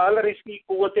 $25 اس کی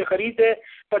قوت خرید ہے.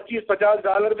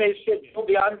 $50 میں اس سے جو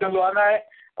بیان کروانا ہے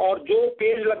اور جو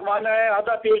پیج لگوانا ہے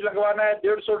آدھا پیج لگوانا ہے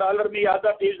 $150 میں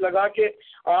آدھا پیج لگا کے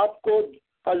آپ کو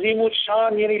عظیم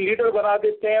الشان یعنی لیڈر بنا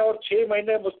دیتے ہیں. اور 6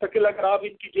 مہینے مستقل اگر آپ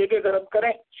ان کی جیبیں گرم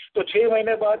کریں تو 6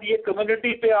 مہینے بعد یہ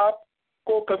کمیونٹی پہ آپ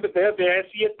کو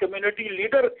بحیثیت کمیونٹی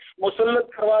لیڈر مسلط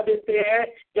کروا دیتے ہیں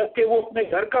جبکہ وہ اپنے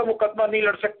گھر کا مقدمہ نہیں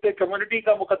لڑ سکتے. کمیونٹی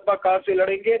کا مقدمہ کہاں سے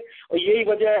لڑیں گے؟ اور یہی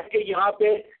وجہ ہے کہ یہاں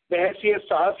پہ بحیثیت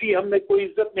صحافی ہم نے کوئی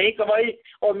عزت نہیں کمائی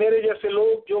اور میرے جیسے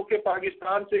لوگ جو کہ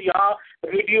پاکستان سے یہاں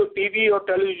ریڈیو ٹی وی اور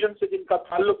ٹیلی ویژن سے جن کا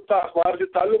تعلق تھا اخبار سے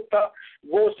تعلق تھا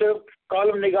وہ صرف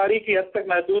کالم نگاری کی حد تک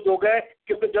محدود ہو گئے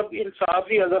کیونکہ جب ان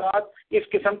صحافی حضرات اس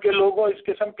قسم کے لوگوں اس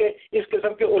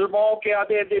قسم کے علماؤں کے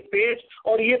آدھے پیج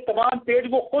اور یہ تمام پیج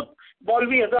وہ خود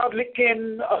مولوی حضرات لکھ کے ان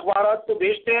اخبارات کو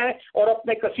بھیجتے ہیں اور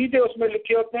اپنے قصیدے اس میں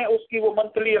لکھے ہوتے ہیں اس کی وہ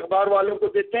منتھلی اخبار والوں کو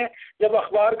دیتے ہیں. جب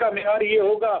اخبار کا معیار یہ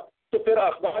ہوگا تو پھر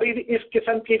اخبار ہی اس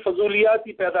قسم کی فضولیات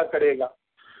ہی پیدا کرے گا.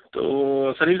 تو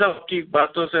سلیم صاحب آپ کی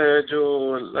باتوں سے جو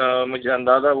مجھے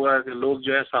اندازہ ہوا ہے کہ لوگ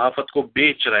جو ہے صحافت کو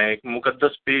بیچ رہے ہیں, ایک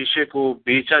مقدس پیشے کو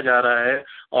بیچا جا رہا ہے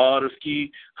اور اس کی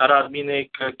ہر آدمی نے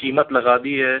ایک قیمت لگا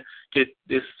دی ہے کہ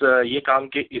یہ کام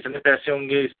کے اتنے پیسے ہوں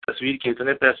گے, اس تصویر کے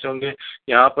اتنے پیسے ہوں گے.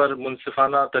 یہاں پر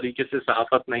منصفانہ طریقے سے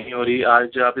صحافت نہیں ہو رہی.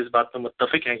 آج آپ اس بات پر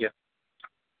متفق ہیں کیا؟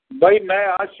 بھائی میں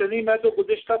آج سے نہیں, میں تو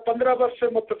گزشتہ 15 برس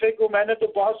سے متفق ہوں. میں نے تو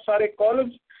بہت سارے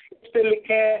کالمز اس پہ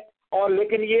لکھے ہیں اور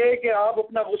لیکن یہ ہے کہ آپ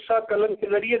اپنا غصہ قلم کے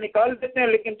ذریعے نکال دیتے ہیں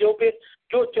لیکن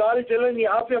جو چال چلن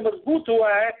یہاں پہ مضبوط ہوا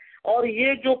ہے اور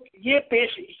یہ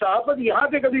صحافت یہاں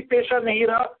پہ کبھی پیشہ نہیں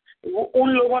رہا. وہ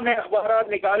ان لوگوں نے اخبارات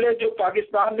نکالے جو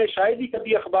پاکستان میں شاید ہی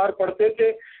کبھی اخبار پڑھتے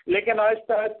تھے لیکن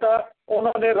آہستہ آہستہ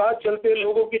انہوں نے رات چلتے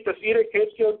لوگوں کی تصویریں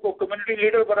کھینچ کے ان کو کمیونٹی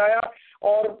لیڈر بنایا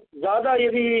اور زیادہ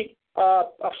یعنی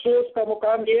अफसोस का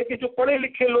मुकाम ये है कि जो पढ़े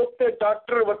लिखे लोग थे,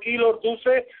 डॉक्टर, वकील और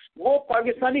दूसरे, वो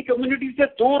पाकिस्तानी कम्युनिटी से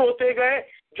दूर होते गए।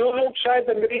 जो लोग शायद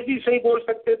अंग्रेजी सही बोल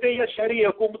सकते थे या शहरी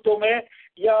हुकूमतों में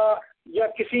या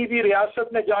किसी भी रियासत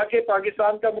में जाके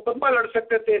पाकिस्तान का मुकदमा लड़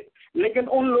सकते थे, लेकिन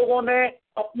उन लोगों ने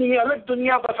अपनी अलग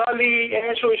दुनिया बसा ली,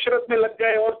 ऐश व इशरत में लग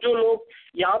गए। और जो लोग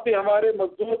यहाँ पे हमारे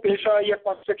मजदूर पेशा या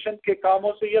कंस्ट्रक्शन के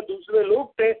कामों से या दूसरे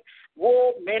लोग थे, वो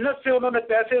मेहनत से उन्होंने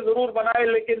पैसे जरूर बनाए,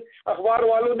 लेकिन अखबार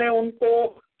वालों ने उनको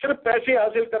सिर्फ पैसे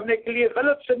हासिल करने के लिए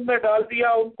गलत सिंध में डाल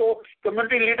दिया। उनको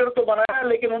कम्युनिटी लीडर तो बनाया,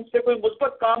 लेकिन उनसे कोई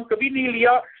मुस्बत काम कभी नहीं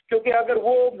लिया, क्योंकि अगर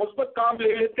वो मुस्बत काम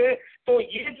ले लेते तो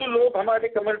ये जो लोग हमारे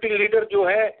कम्युनिटी लीडर जो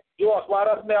है, जो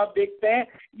अखबार में आप देखते हैं,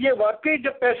 ये वाकई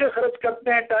जब पैसे खर्च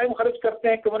करते हैं, टाइम खर्च करते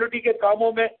हैं कम्युनिटी के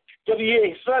कामों में, जब ये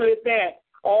हिस्सा लेते हैं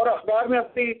और अखबार में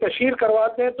अपनी तशहीर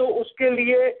करवाते हैं, तो उसके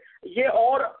लिए ये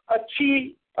और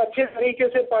अच्छे तरीके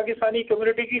से पाकिस्तानी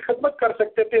कम्युनिटी की खिदमत कर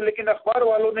सकते थे, लेकिन अखबार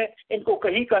वालों ने इनको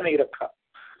कहीं का नहीं रखा।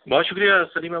 बहुत शुक्रिया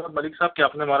सलीम अहमद मलिक साहब कि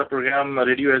आपने हमारा program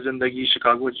radio Zindagi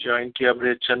Chicago join किया,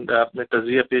 आपने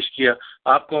तज़िया पेश किया।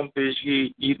 आपको हम पेशगी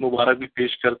ईद मुबारक भी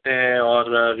पेश करते हैं, और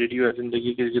रेडियो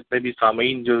ज़िंदगी के जितने भी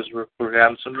सामीन जो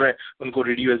प्रोग्राम सुन रहे हैं उनको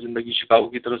रेडियो ज़िंदगी शिकागो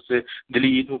की तरफ से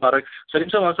दिली ईद मुबारक। सलीम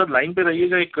साहब हमारे साथ लाइन पे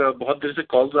रहिएगा, एक बहुत देर से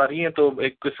कॉल्स आ रही हैं, तो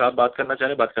एक के साथ बात करना चाह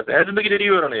रहे हैं, बात करते हैं। ज़िंदगी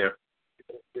रेडियो ऑन एयर।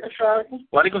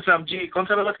 वालेकुम सलाम जी, कौन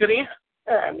सा बात कर रही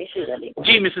हैं? मिसेज अली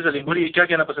जी। मिसेज अली बोलिए, क्या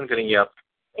कहना पसंद करेंगे आप?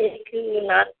 एक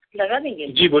नात लगा देंगे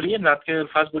जी बोलिए, नात के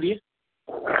अल्फाज बोलिए।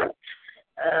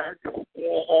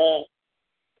 ये है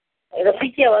रफ़ी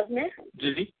की आवाज़ में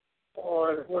जी जी,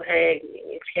 और वो है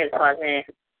इसके अल्फाज हैं,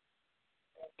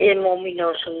 ए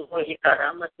मोमिनो सुनो ये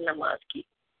करामत नमाज की।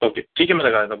 ओके ठीक है, मैं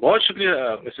लगा देता हूँ। बहुत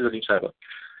शुक्रिया मिसेज अली साहब।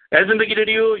 ए Zindagi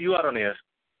radio, you are on air.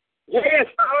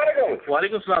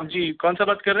 वालेकुम सलाम जी, कौन सा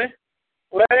बात कर रहे हैं?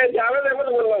 मैं जावेद अहमद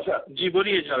बोल रहा हूँ सर। जी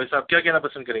बोलिए जावेद साहब, क्या कहना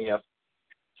पसंद करेंगे आप?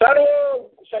 सर वो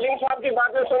सलीम साहब की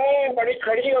बातें सुनी, बड़ी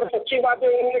खड़ी और सच्ची बातें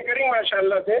उन्होंने करी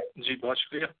माशाल्लाह से। जी बहुत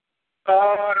शुक्रिया।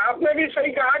 और आपने भी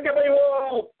सही कहा कि भाई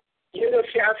वो ये जो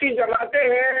सियासी जमातें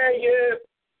हैं, ये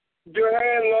जो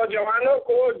है नौजवानों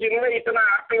को जिनमें इतना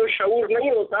अक्ल शऊर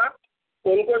नहीं होता,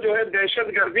 उनको जो है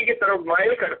दहशत गर्दी की तरफ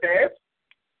माइल करते हैं,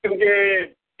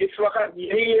 क्योंकि इस वक्त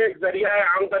यही एक जरिया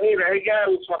आमदनी रह गया है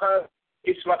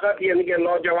इस वक्त यानी कि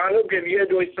नौजवानों के लिए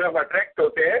जो इस तरफ अट्रैक्ट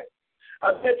होते हैं।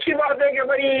 अब अच्छी बात है कि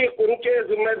भाई उनके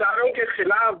जिम्मेदारों के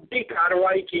खिलाफ भी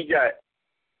कार्रवाई की जाए।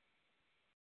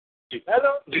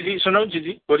 हेलो जी जी सुनो, जी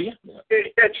जी बोलिए।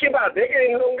 अच्छी बात है कि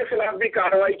इन लोगों के खिलाफ भी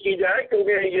कार्रवाई की जाए,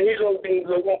 क्योंकि यही लोग इन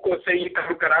लोगों को सही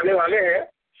काम कराने वाले हैं।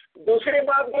 दूसरी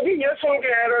बात मुझे ये सुन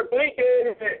के हैरत हुई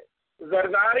कि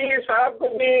जरदारी साहब को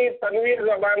भी तनवीर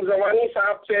जमानी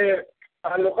साहब से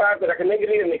ताल्लुकात रखने के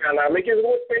लिए निकालने की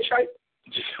जरूरत पेश आई।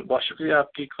 जी बहुत शुक्रिया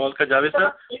आपकी कॉल का जावेद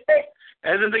साहब।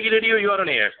 ए Zindagi radio, you are on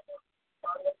air.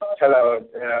 Hello,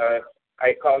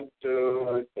 I called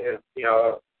to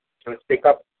speak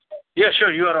up. Yeah,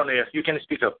 sure, you are on air. You can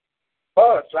speak up.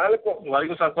 अस्सलाम वालेकुम।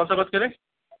 वालेकुम सलाम, कौन सा बात करें?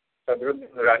 सदरुद्दीन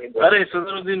नूरानी। अरे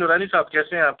सदरुद्दीन नूरानी साहब,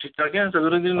 कैसे हैं आप? ठीक ठाक हैं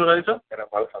सदरुद्दीन नूरानी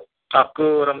साहब?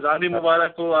 आपको रमजान भी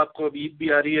मुबारक हो, आपको ईद भी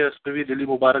आ रही है, उस पर भी दिली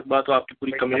मुबारकबाद हो आपकी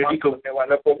पूरी कम्युनिटी को।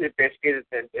 वालों को भी पेश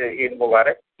की ईद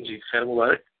मुबारक। जी खैर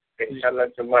मुबारक। इंशाल्लाह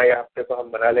जुम्मा या हफ्ते को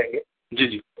हम बना लेंगे। जी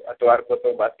जी, अतवार को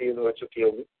तो बात ईद हो चुकी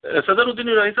होगी। सदरुद्दीन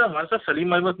नूरानी साहब हमारे साथ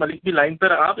सलीम अहमद मलिक भी लाइन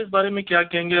पर, आप इस बारे में क्या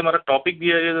कहेंगे? हमारा टॉपिक भी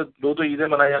है, ये दो ईदें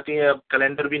मनाई जाती हैं, अब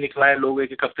कैलेंडर भी निकला है, लोग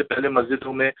एक हफ्ते पहले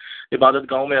मस्जिदों में इबादत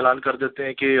गाहों में ऐलान कर देते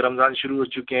हैं कि रमज़ान शुरू हो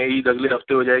चुके हैं, ईद अगले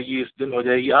हफ्ते हो जाएगी, इस दिन हो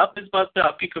जाएगी। आप इस बात पे,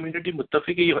 आपकी कम्युनिटी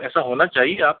मुत्तफिक है ऐसा होना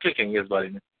चाहिए, आप क्या कहेंगे इस बारे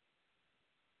में?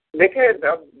 देखिए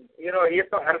अब ये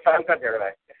तो हर साल का झगड़ा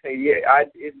है। ये आज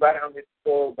इस बार हम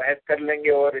इसको बहस कर लेंगे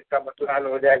और इसका मसला हल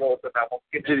हो जाएगा, वो तो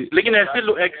नामुमकिन है। जी, लेकिन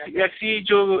ऐसी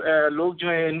जो लोग जो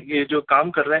हैं, ये जो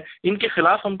काम कर रहे हैं, इनके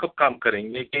खिलाफ हम कब काम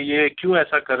करेंगे कि ये क्यों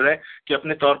ऐसा कर रहे हैं कि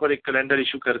अपने तौर पर एक कैलेंडर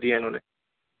इशू कर दिया इन्होंने?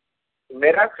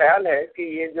 मेरा ख्याल है कि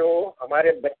ये जो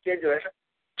हमारे बच्चे जो है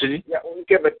जी या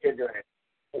उनके बच्चे जो है,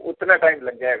 उतना टाइम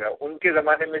लग जाएगा। उनके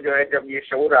ज़माने में जो है जब ये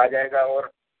शऊर आ जाएगा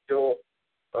और जो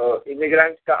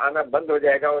इमिग्रेंट्स का आना बंद हो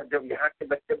जाएगा, और जब यहाँ के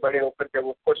बच्चे बड़े होकर जब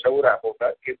उनको शऊर होगा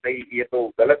कि भाई ये तो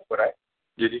गलत हो रहा है,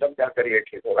 जी तब जाकर ये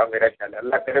ठीक होगा। मेरा ख्याल है,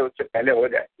 अल्लाह करे उससे पहले हो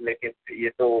जाए। लेकिन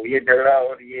ये झगड़ा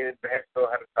और ये बहस तो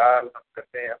हर साल हम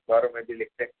करते हैं, अखबारों में भी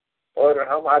लिखते हैं, और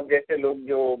हम आप जैसे लोग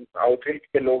जो आउटरीच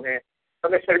के लोग हैं,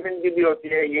 हमें शर्मिंदगी भी होती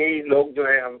है। यही लोग जो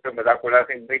है हमसे मजाक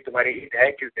उड़ाते हैं, भाई तुम्हारी ईद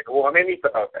है किस दिन, वो हमें नहीं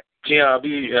पता होता है। जी हाँ,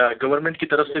 अभी गवर्नमेंट की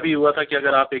तरफ से भी हुआ था कि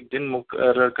अगर आप एक दिन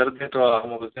मुकर्रर कर दें तो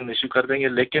हम उस दिन इशू कर देंगे,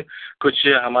 लेकिन कुछ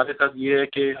हमारे साथ ये है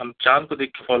कि हम चांद को देख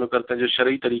के फॉलो करते हैं, जो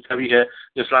शरई तरीका भी है,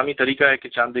 जो इस्लामी तरीका है कि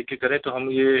चांद देख के करें, तो हम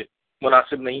ये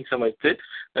مناسب نہیں سمجھتے،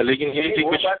 لیکن یہ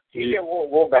ٹھیک ہے،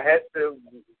 وہ بحث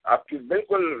آپ کی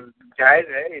بالکل جائز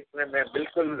ہے، اس میں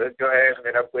بالکل جو ہے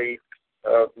میرا کوئی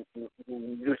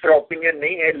دوسرا اوپینین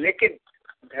نہیں ہے، لیکن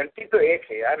دھرتی تو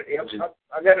ایک ہے یار.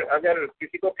 اگر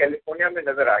کسی کو کیلیفورنیا میں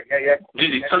نظر آ گیا یا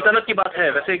جی سلطنت کی بات ہے.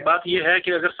 ویسے ایک بات یہ ہے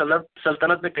کہ اگر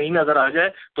سلطنت میں کہیں نظر آ جائے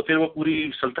تو پھر وہ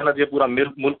پوری سلطنت یا پورا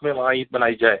ملک میں وہاں عید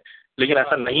منائی جائے، لیکن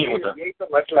ایسا نہیں ہوتا. یہی تو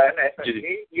مسئلہ ہے نا. ایسا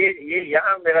یہ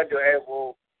یہاں میرا جو ہے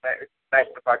وہ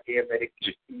اتفاقی ہے میری.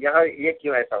 یہاں یہ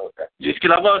کیوں ایسا ہوتا ہے؟ جی اس کے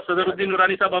علاوہ صدر الدین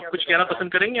نورانی صاحب آپ کچھ کہنا پسند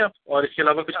کریں گے آپ؟ اور اس کے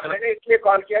علاوہ کچھ میں نے اس لیے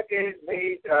کال کیا کہ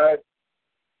بھائی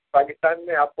پاکستان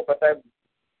میں آپ کو پتہ ہے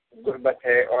غربت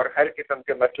ہے اور ہر قسم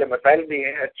کے مسئلے مسائل بھی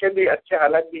ہیں، اچھے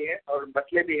حالات بھی ہیں اور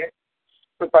مسئلے بھی ہیں.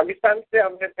 تو پاکستان سے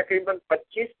ہم نے تقریباً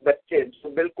 25 بچے جو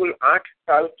بالکل 8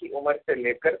 سال کی عمر سے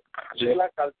لے کر 16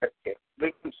 سال تک کے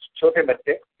بالکل چھوٹے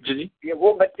بچے، یہ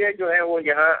وہ بچے جو ہیں وہ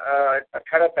یہاں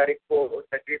 18 تاریخ کو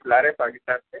تشریف لا رہے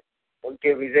پاکستان سے. ان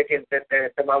کے ویزے کے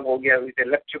اہتمام ہو گیا، ویزے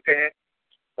لگ چکے ہیں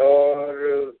اور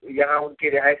یہاں ان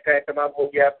کی رہائش کا اہتمام ہو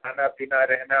گیا، کھانا پینا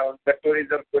رہنا، ان کا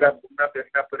ٹوریزم پورا گھومنا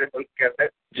پھرنا پورے ملک کے اندر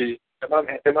تمام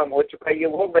اہتمام ہو چکا ہے. یہ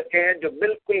وہ بچے ہیں جو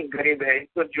بالکل غریب ہیں، ان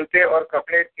کو جوتے اور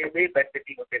کپڑے کے بھی پیسے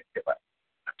نہیں ہوتے اس کے پاس.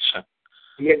 اچھا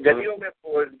یہ گلیوں میں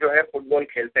جو ہے فٹ بال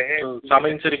کھیلتے ہیں.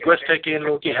 سامعین سے ریکویسٹ ہے کہ ان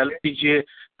لوگوں کی ہیلپ کیجیے.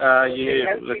 یہ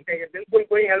ہیلپ نہیں چاہیے، بالکل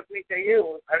کوئی ہیلپ نہیں چاہیے.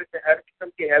 ہر قسم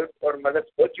کی ہیلپ اور مدد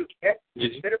ہو چکی ہے.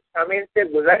 صرف سامعین سے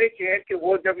گزارش یہ ہے کہ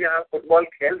وہ جب یہاں فٹ بال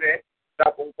کھیل رہے ہیں تو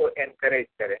آپ ان کو انکریج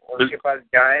کریں، ان کے پاس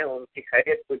جائیں، ان کی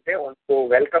خیریت پوچھیں، ان کو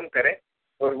ویلکم کریں.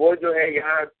 اور وہ جو ہے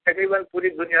یہاں تقریباً پوری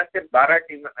دنیا سے 12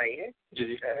 ٹیمیں آئی ہیں.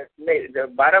 نہیں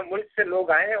 12 ملک سے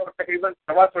لوگ آئے ہیں اور تقریباً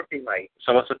 125 ٹیم آئی.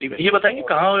 125 ٹیم. یہ بتائیں گے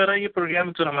کہاں ہو رہا ہے یہ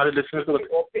پروگرام جو ہمارے لسنر کو؟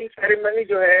 اوپننگ سیریمنی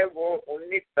جو ہے وہ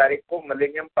 19 تاریخ کو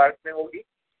ملینیم پارک میں ہوگی.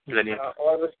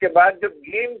 اور اس کے بعد جو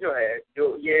گیم جو ہے،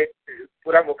 جو یہ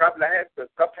پورا مقابلہ ہے،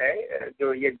 کپ ہے،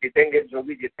 جو یہ جیتیں گے، جو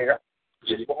بھی جیتے گا.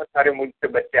 بہت سارے ملک سے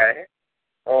بچے آئے ہیں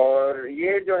اور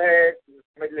یہ جو ہے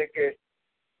سمجھ لیں کہ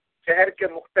شہر کے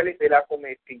مختلف علاقوں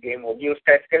میں اس کی گیم ہوگی. اس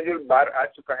کا اسکیڈول باہر آ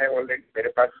چکا ہے آلریڈی، میرے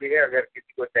پاس بھی ہے. اگر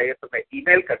کسی کو چاہیے تو میں ای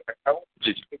میل کر سکتا ہوں.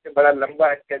 اس سے بڑا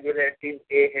لمبا اسکیڈول ہے. ٹیم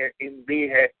اے ہے، ٹیم بی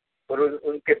ہے اور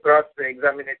ان کے کراس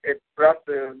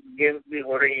گیمز بھی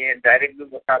ہو رہی ہیں، ڈائریکٹ بھی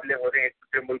مقابلے ہو رہے ہیں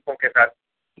دوسرے ملکوں کے ساتھ.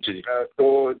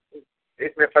 تو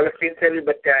اس میں فلسطین سے بھی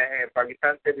بچے آئے ہیں،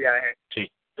 پاکستان سے بھی آئے ہیں.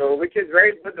 تو وچ از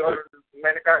ویری گڈ. اور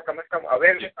میں نے کہا کم از کم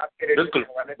اویئرنیس آپ کے ریڈیو بالکل.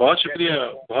 بہت شکریہ،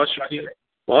 بہت شکریہ،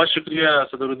 بہت شکریہ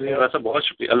صدر الدین ویسا، بہت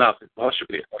شکریہ. اللہ حافظ، بہت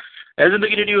شکریہ. اے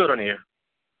زندگی ریڈیو اور ہے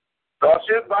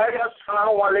توصیف بھائی،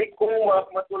 السلام علیکم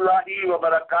ورحمۃ اللہ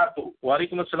وبرکاتہ.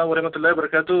 وعلیکم السلام ورحمۃ اللہ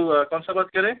وبرکاتہ. کون سا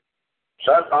بات کریں؟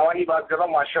 سر بھوانی بات کر رہا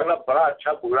ہوں. ماشاء اللہ بڑا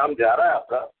اچھا پروگرام جا رہا ہے آپ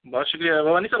کا. بہت شکریہ.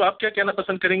 بھوانی صاحب آپ کیا کہنا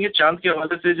پسند کریں گے چاند کے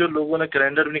حوالے سے؟ جو لوگوں نے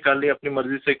کیلنڈر بھی نکال لیا اپنی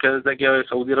مرضی سے، کہہ دیتے ہیں کہ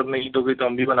سعودی عرب میں عید ہو گئی تو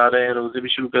ہم بھی بنا رہے ہیں، روزے بھی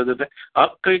شروع کر دیتے ہیں.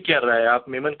 آپ کا کیا رائے ہے؟ آپ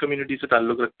میمن کمیونٹی سے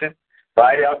تعلق رکھتے ہیں؟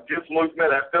 بھائی آپ جس ملک میں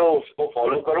رہتے ہو اس کو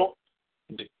فالو کرو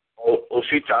اور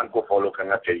اسی چاند کو فالو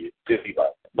کرنا چاہیے. سیدھی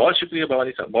بات. بہت شکریہ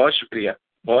بھوانی صاحب، بہت شکریہ،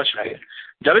 بہت شکریہ.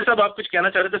 جاوید صاحب آپ کچھ کہنا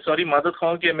چاہ رہے تھے؟ سوری معذرت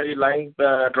خواہوں کہ میری لائن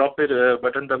ڈراپ پہ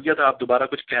بٹن دب گیا تھا. آپ دوبارہ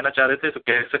کچھ کہنا چاہ رہے تھے تو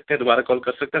کہہ سکتے ہیں، دوبارہ کال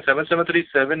کر سکتے ہیں.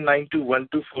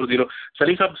 7737921240.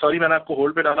 سلیم صاحب سوری میں نے آپ کو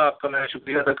ہولڈ پہ ڈالا. آپ کا میں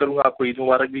شکریہ ادا کروں گا. آپ کو عید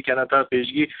مبارک بھی کہنا تھا،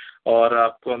 پیشگی. اور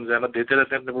آپ کو ہم زحمت دیتے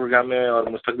رہتے ہیں اپنے پروگرام میں اور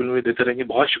مستقبل میں بھی دیتے رہیں گے.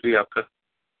 بہت شکریہ آپ کا.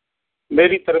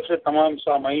 میری طرف سے تمام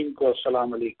سامعین کو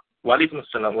السلام علیکم. وعلیکم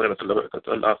السلام ورحمۃ اللہ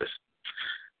وبرکاتہ. اللہ حافظ.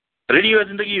 ریڈیو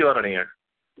زندگی اور نہیں ہے.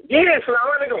 جی السلام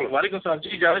علیکم. وعلیکم السلام.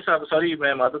 جی جاوید صاحب سوری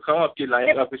میں معذرت خواہوں، آپ کی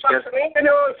لائن آپ کچھ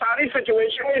جو ساری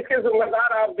سچویشن ہے اس کے ذمہ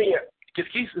دار آپ بھی ہیں. کس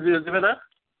کی ذمہ دار؟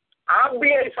 آپ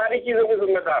بھی ہیں ساری چیزوں کے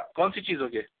ذمہ دار. کون سی چیز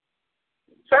ہوگی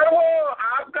سر؟ وہ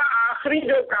آپ کا آخری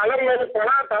جو کالم میں نے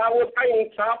پڑھا تھا وہ تھا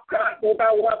انصاف کا ٹوٹا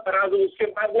ہوا ترازو. اس کے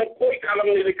بعد میں کوئی کالم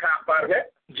نہیں لکھا اخبار میں.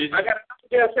 اگر آپ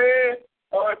جیسے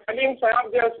اور سلیم صاحب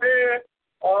جیسے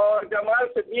اور جمال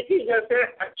صدیقی جیسے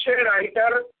اچھے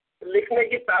رائٹر لکھنے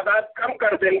کی تعداد کم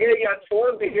کر دیں گے یا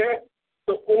چھوڑ دیں گے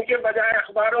تو ان کے بجائے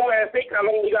اخباروں میں ایسے ہی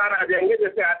کالم نگار آ جائیں گے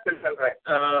جیسے آج کل چل رہے ہیں.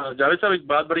 جاوید صاحب ایک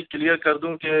بات بڑی کلیئر کر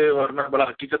دوں کہ اور میں بڑا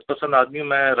حقیقت پسند آدمی ہوں.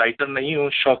 میں رائٹر نہیں ہوں.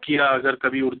 شوقیہ اگر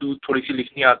کبھی اردو تھوڑی سی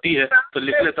لکھنی آتی ہے تو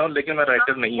لکھ لیتا ہوں، لیکن میں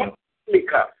رائٹر نہیں ہوں.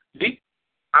 لکھا جی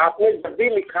آپ نے جب بھی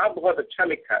لکھا بہت اچھا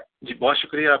لکھا ہے. جی بہت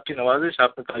شکریہ آپ کی نوازش،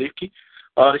 آپ نے تعریف کی.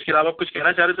 اور اس کے علاوہ آپ کچھ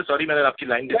کہنا چاہ رہے تھے؟ سوری میں نے آپ کی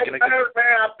لائن ڈسکنیکٹ.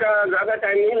 میں آپ کا زیادہ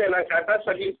ٹائم نہیں لینا چاہتا.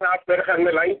 سلیم صاحب میرے خیال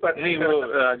میں لائن پر نہیں.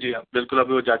 وہ جی ہاں بالکل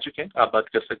ابھی وہ جا چکے ہیں. آپ بات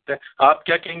کر سکتے ہیں. آپ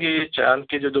کیا کہیں گے یہ چاند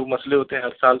کے جو مسئلے ہوتے ہیں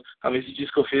ہر سال ہم اسی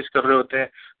چیز کو فیس کر رہے ہوتے ہیں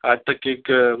آج تک؟ ایک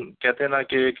کہتے ہیں نا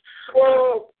کہ ایک وہ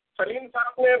سلیم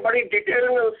صاحب نے بڑی ڈیٹیل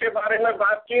میں اس کے بارے میں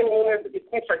بات کی. انہوں نے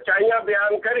اتنی سچائیاں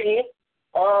بیان کری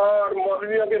اور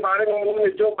مولویوں کے بارے میں انہوں نے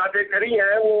جو باتیں کری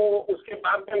ہیں وہ اس کے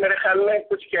بعد میں میرے خیال میں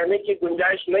کچھ کہنے کی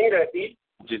گنجائش نہیں رہتی.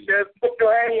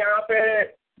 جو ہے یہاں پہ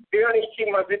 1.5 انچ کی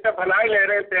مسجدیں بنائے لے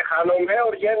رہے تھے خانوں میں,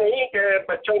 اور یہ نہیں کہ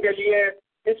بچوں کے لیے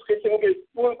اس قسم کے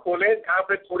اسکول کھولے جہاں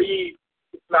پہ تھوڑی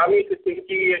اسلامی قسم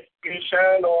کی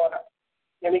ایجوکیشن اور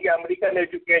یعنی کہ امریکن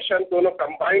ایجوکیشن دونوں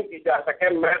کمبائن کی جا سکے,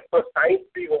 میتھ اور سائنس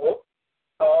بھی ہو.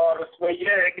 اور اس میں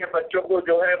یہ ہے کہ بچوں کو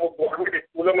جو ہے وہ گورنمنٹ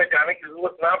اسکولوں میں جانے کی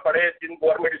ضرورت نہ پڑے, جن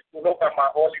گورنمنٹ اسکولوں کا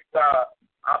ماحول اتنا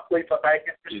آپ کو ہی پتہ ہے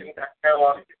کس قسم کا ہے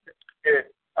اور کس قسم کے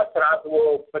اثرات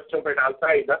وہ بچوں پہ ڈالتا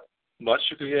ہے ادھر. بہت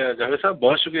شکریہ جاوید صاحب,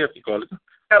 بہت شکریہ آپ کی کال کا.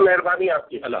 مہربانی آپ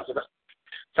کی. اللہ حافظ.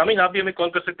 سامعین آپ بھی ہمیں کال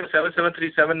کر سکتے ہیں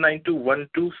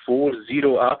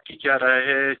 7737921240. آپ کی کیا رائے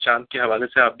ہے چاند کے حوالے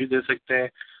سے, آپ بھی دے سکتے ہیں.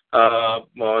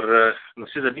 اور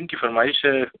مسجد علیم کی فرمائش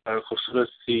ہے خوبصورت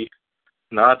سی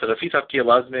نعت رفیع صاحب کی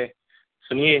آواز میں,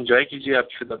 سنیے, انجوائے کیجیے. آپ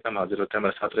کی خدمت میں حاضر ہوتے ہیں,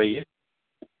 ہمارے ساتھ رہیے.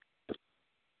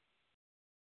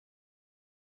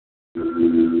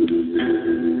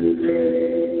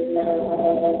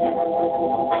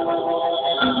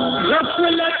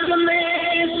 غفلت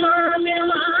میں سامنے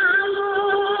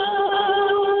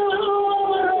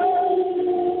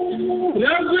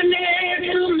رب نے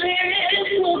تمہیں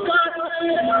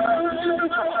پکارا,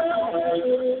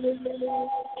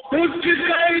 اٹھ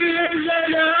کر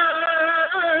ذرا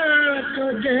تو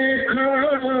دیکھو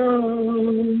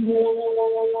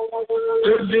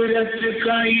قدرت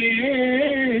کا یہ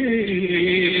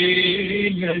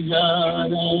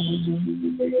نظارہ.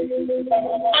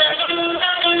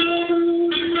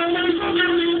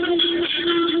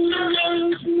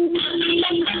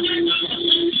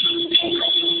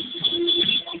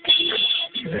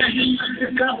 رحمت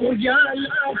کا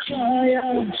اجالا چھایا,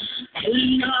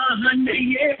 اللہ نے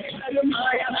یہ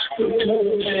فرمایا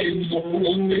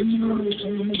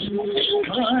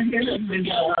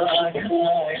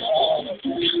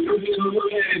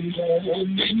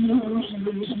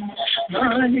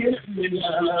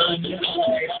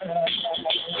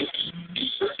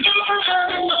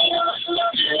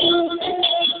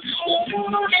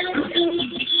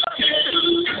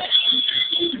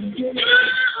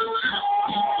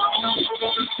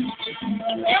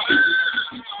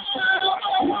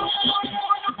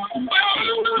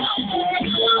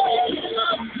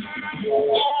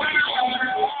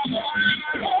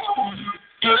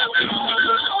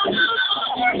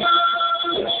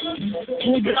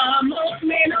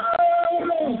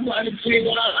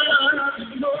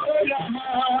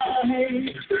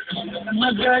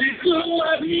مگر تو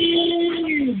ابھی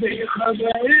بے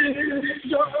خبر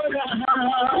جو رہا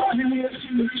ہے,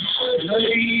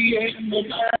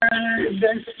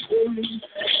 مقدس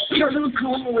کیوں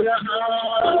کھو رہا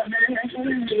ہے,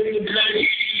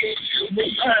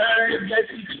 مقدس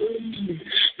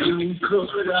کیوں کھو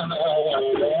رہا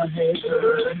ہے.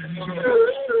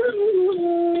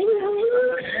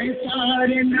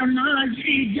 سارے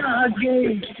نمازی جاگے,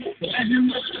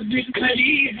 رحمت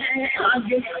بکھری ہے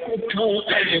آگے, اٹھو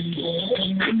اے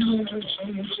مومنو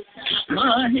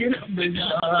ماہ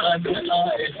رمضان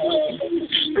آیا,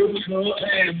 اٹھو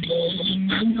اے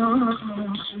مومنو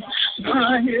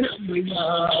ماہ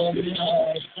رمضان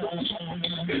آیا.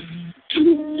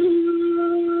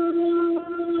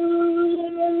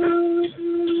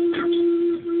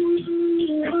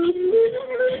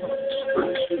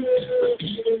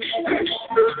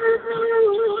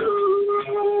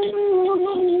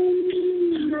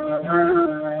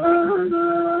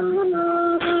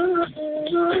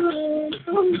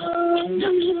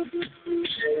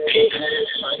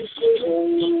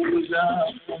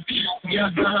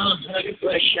 یہاں ہر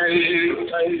بشر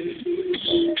پر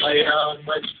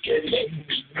قیامت کے دن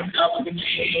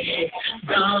اپنے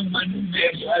دامن میں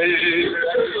بھر,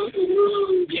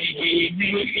 یہی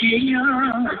نیکیاں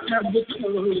سب کو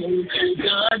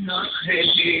جانا ہے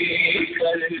لے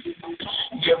کر,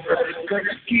 یہ برکت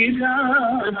کی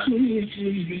رات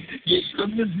یہ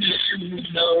تم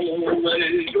نور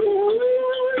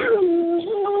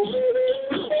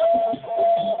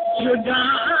خدا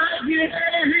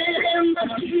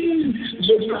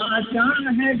بلاتا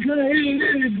ہے گھر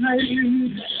گھر,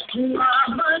 ہوا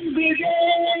بند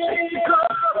دیکھو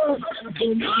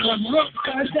گناہوں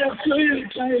کا دخل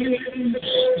کر,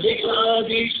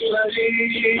 بخاری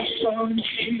پریشان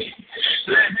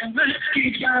رحمت کی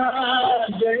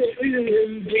چادر,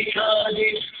 بخاری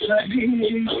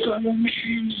پریشان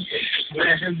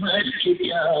رحمت کی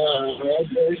چادر.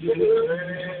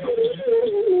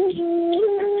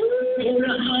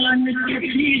 قرآن کے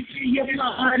پیچھے یہ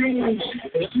پہاڑے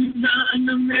رمضان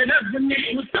میں رب نے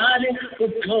اتارے,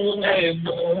 اٹھو اے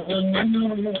مومنو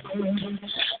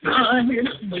ماہ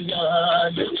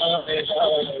رمضان آیا,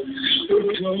 اٹھو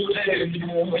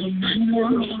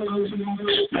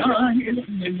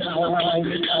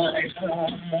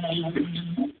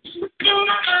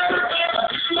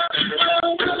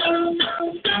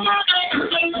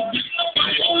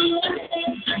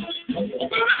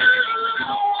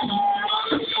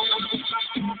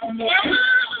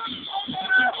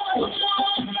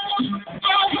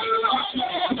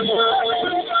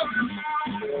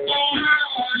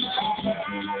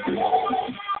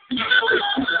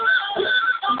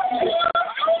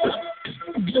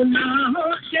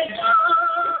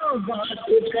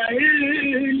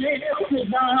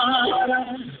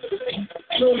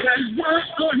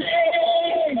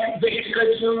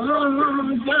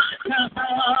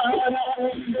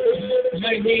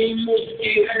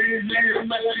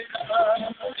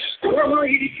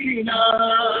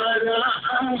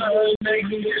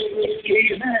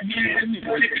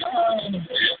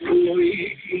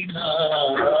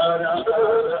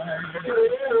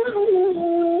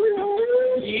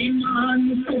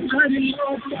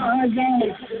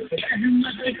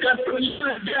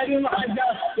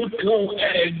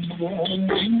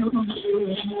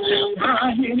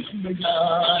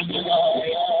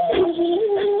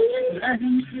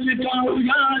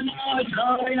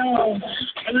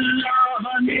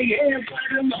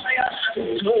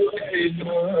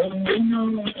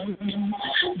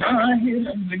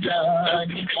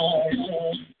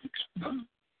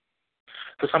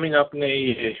تو سامعین آپ نے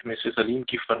یہ مسز سلیم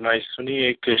کی فرمائش سنی.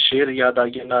 ایک شعر یاد آ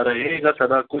گیا، نہ رہے گا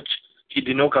سدا کچھ ہی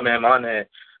دنوں کا مہمان ہے،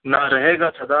 نہ رہے گا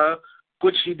سدا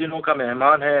کچھ ہی دنوں کا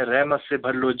مہمان ہے، رحمت سے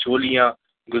بھر لو جھولیاں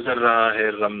گزر رہا ہے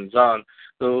رمضان.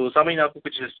 تو سامعین آپ کو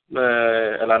کچھ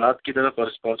اعلانات کی طرف اور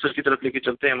اسپانسر کی طرف لے کے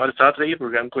چلتے ہیں. ہمارے ساتھ رہیے،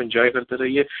 پروگرام کو انجوائے کرتے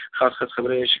رہیے. خاص خاص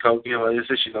خبریں شکاگو کے حوالے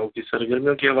سے، شکاگو کی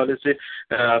سرگرمیوں کے حوالے سے.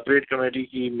 پریڈ کمیٹی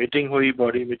کی میٹنگ ہوئی،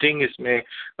 باڈی میٹنگ. اس میں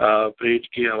پریڈ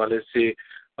کے حوالے سے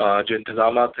جو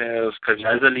انتظامات ہیں اس کا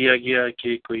جائزہ لیا گیا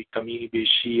کہ کوئی کمی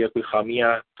بیشی یا کوئی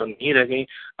خامیاں تو نہیں رہ گئیں.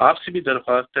 آپ سے بھی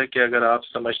درخواست ہے کہ اگر آپ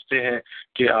سمجھتے ہیں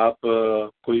کہ آپ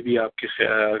کوئی بھی آپ کے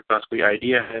پاس کوئی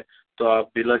آئیڈیا ہے تو آپ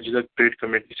بلا جھجک پریڈ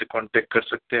کمیٹی سے کانٹیکٹ کر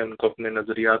سکتے ہیں، ان کو اپنے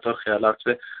نظریات اور خیالات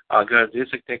سے آگاہ دے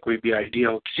سکتے ہیں. کوئی بھی آئیڈیا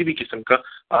ہو کسی بھی قسم کا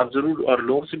آپ ضرور، اور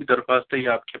لوگوں سے بھی درخواست ہے، یہ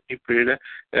آپ کی اپنی پریڈ ہے،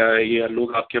 یہ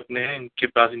لوگ آپ کے اپنے ہیں، ان کے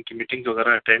پاس ان کی میٹنگ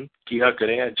وغیرہ اٹینڈ کیا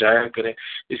کریں، جایا کریں.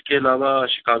 اس کے علاوہ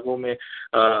شکاگو میں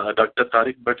ڈاکٹر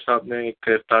طارق بٹ صاحب نے ایک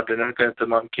افطار ڈنر کا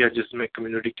اہتمام کیا جس میں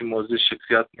کمیونٹی کی معزز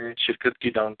شخصیات نے شرکت کی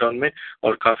ڈاؤن ٹاؤن میں،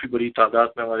 اور کافی بڑی تعداد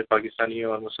میں ہمارے پاکستانی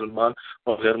اور مسلمان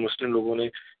اور غیر مسلم لوگوں نے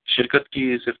شرکت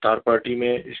کی اس افطار پارٹی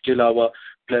میں. اس کے علاوہ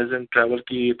پلیزنٹ ٹریول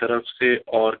کی طرف سے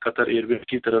اور قطر ایئر ویز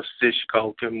کی طرف سے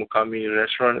شکاگو کے مقامی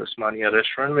ریسٹورینٹ عثمانیہ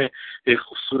ریسٹورینٹ میں ایک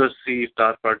خوبصورت سی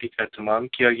افطار پارٹی کا اہتمام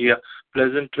کیا گیا.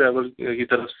 پلیزنٹ ٹریول کی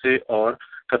طرف سے اور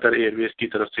قطر ایئر ویز کی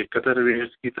طرف سے. قطر ایئر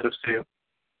ویز کی طرف سے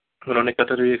انہوں نے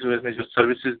قطر ایئر ویز میں جو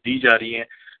سروسز دی جا رہی ہیں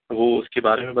وہ اس کے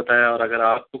بارے میں بتایا. اور اگر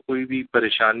آپ کو کوئی بھی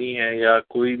پریشانی ہے یا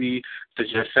کوئی بھی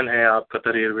سجیشن ہے آپ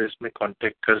قطر ایئر ویز میں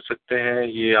کانٹیکٹ کر سکتے ہیں.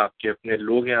 یہ آپ کے اپنے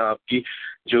لوگ ہیں، آپ کی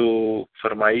جو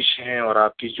فرمائش ہیں اور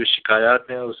آپ کی جو شکایات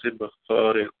ہیں اسے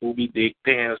بخور خوبی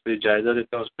دیکھتے ہیں، اس پہ جائزہ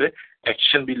لیتے ہیں، اس پہ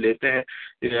ایکشن بھی لیتے ہیں.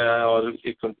 اور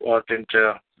ایک امپورٹنٹ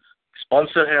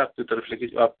اسپانسر ہے آپ کی طرف لے کے،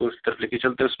 آپ کو اس طرف لے کے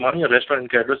چلتے ہیں. عثمانیہ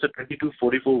ریسٹورینٹ کا ایڈریس ہے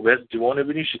 2244 ویسٹ ڈیوون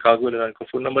ایونیو شکاگو الینوائے کا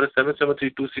فون نمبر ہے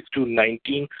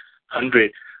 7732621900.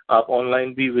 آپ آن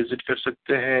لائن بھی وزٹ کر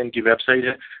سکتے ہیں. ان کی ویب سائٹ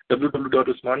ہے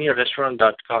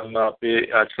www.usmaniyarestaurant.com. آپ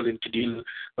پہ آج کل ان کی ڈیل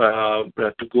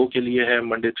ٹو گو کے لیے ہے،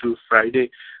 منڈے تھرو فرائیڈے،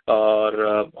 اور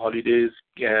ہالیڈیز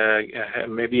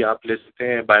میں بھی آپ لے سکتے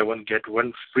ہیں by one get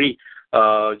one free.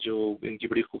 جو ان کی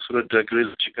بڑی خوبصورت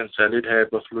گرل چکن سیلڈ ہے،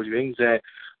 بفلو ونگز ہیں.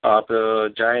 آپ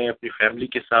جائیں اپنی فیملی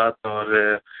کے ساتھ، اور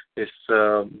اس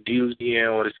ڈیلز بھی ہیں.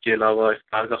 اور اس کے علاوہ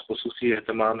افطار کا خصوصی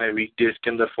اہتمام ہے ویک ڈیز کے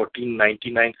اندر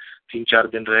 1499، 3-4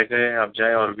 دن رہ گئے ہیں، آپ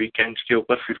جائیں. اور ویکینڈس کے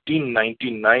اوپر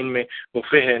 1599 میں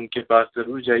بفے ہے ان کے پاس،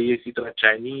 ضرور جائیے. اسی طرح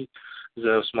چائنیز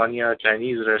عثمانیہ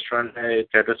چائنیز ریسٹورینٹ ہے،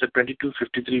 ایک ایڈریس ہے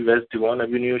 2253 ویسٹ ڈیوان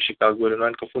ایونیو شکاگو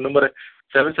الینوائے کا فون نمبر ہے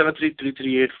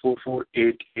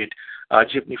 7733384488. آج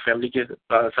ہی اپنی فیملی کے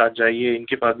ساتھ جائیے. ان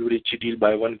کے پاس بھی بڑی اچھی deal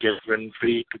by one get one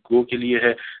free to go کے لیے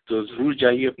ہے، تو ضرور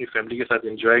جائیے اپنی فیملی کے ساتھ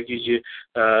انجوائے کیجیے.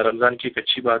 رمضان کی ایک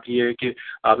اچھی بات یہ ہے کہ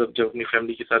آپ جب اپنی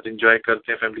فیملی کے ساتھ انجوائے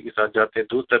کرتے ہیں، فیملی کے ساتھ جاتے ہیں،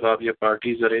 دوست احباب یا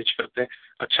پارٹیز ارینج کرتے ہیں،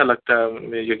 اچھا لگتا ہے،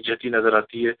 یکجہتی نظر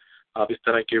آتی ہے. آپ اس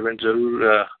طرح کے ایونٹ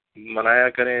ضرور منایا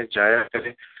کریں، جایا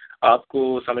کریں. آپ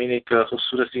کو سامعین ایک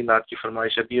خوبصورت سی نعت کی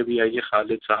فرمائش ابھی آئی ہے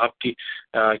خالد صاحب کی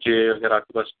کہ اگر آپ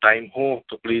کے پاس ٹائم ہو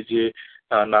تو پلیز یہ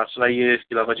نعت سنائیے. اس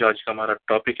کے علاوہ جو آج کا ہمارا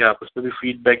ٹاپک ہے آپ اس پہ بھی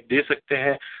فیڈ بیک دے سکتے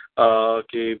ہیں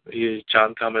کہ یہ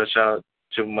چاند کا ہمیشہ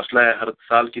جو مسئلہ ہے ہر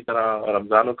سال کی طرح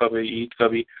رمضانوں کا بھی، عید کا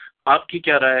بھی، آپ کی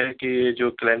کیا رائے ہے کہ جو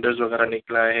کیلنڈرز وغیرہ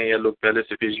نکل آئے ہیں یا لوگ پہلے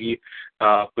سے پیشگی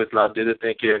آپ کو اطلاع دے دیتے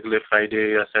ہیں کہ اگلے فرائیڈے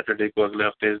یا سیٹرڈے کو اگلے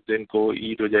ہفتے اس دن کو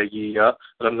عید ہو جائے گی یا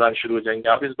رمضان شروع ہو جائیں گے،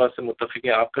 آپ اس بات سے متفق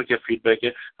ہیں؟ آپ کا کیا فیڈ بیک ہے؟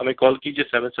 ہمیں کال کیجیے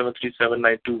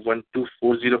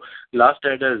 7737921240. لاسٹ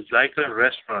ایڈریس ذائقہ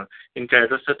ریسٹورینٹ، ان کا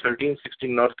ایڈریس ہے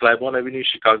 1316 نارتھ کلائبون ایونیو،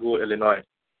 شکاگو، الینوائے.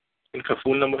 ان کا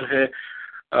فون نمبر ہے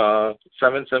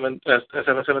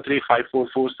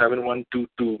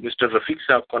 7735447122. مسٹر رفیق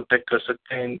سے آپ کانٹیکٹ کر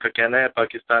سکتے ہیں. ان کا کہنا ہے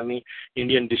پاکستانی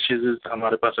انڈین ڈشز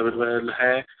ہمارے پاس اویلیبل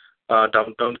ہیں.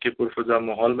 ڈاؤن ٹاؤن کے پرفضا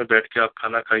ماحول میں بیٹھ کے آپ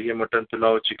کھانا کھائیے. Mutton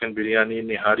pulao, chicken biryani,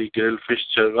 nihari, grill fish,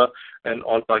 chargha and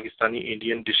all Pakistani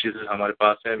Indian dishes ہمارے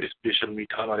پاس ہیں. اسپیشل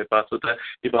میٹھا ہمارے پاس ہوتا ہے.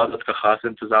 عبادت کا خاص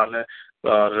انتظام ہے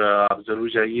اور آپ ضرور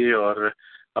جائیے اور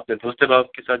اپنے دوست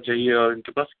احباب کے ساتھ جائیے. اور ان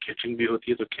کے پاس کیٹرنگ بھی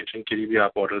ہوتی ہے تو کیٹرنگ کے لیے بھی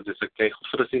آپ آرڈر دے سکتے ہیں.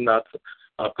 خوبصورت سی نعت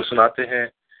آپ کو سناتے ہیں.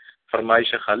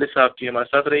 فرمائش خالد صاحب کی. ہمارے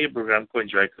ساتھ رہیے، پروگرام کو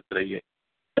انجوائے کرتے رہیے.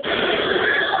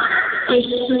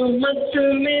 قسمت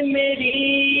میں میری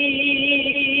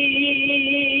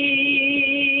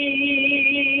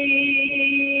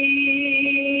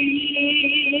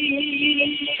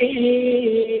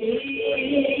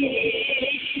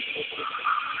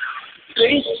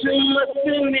قسمت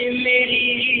میں میری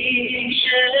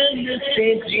شہد سے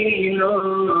جینا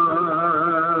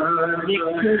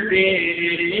لکھ دے.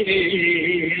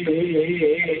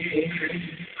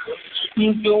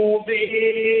 ڈوبے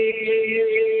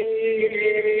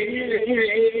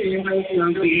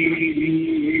کبھی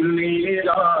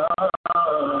میرا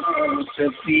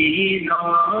سفینہ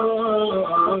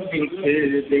لکھ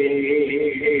دے.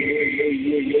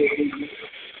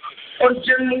 اور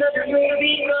جنت میں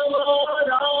بھی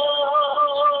گوارا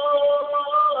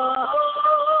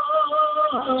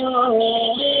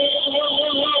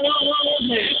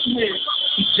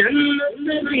جنت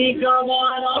بھی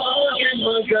گوارا ہے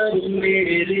مگر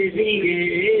میرے لیے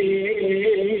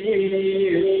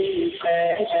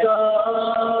ایسا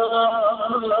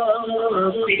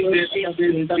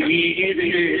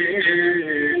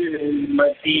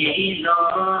مدینہ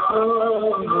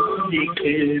لکھ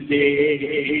دے.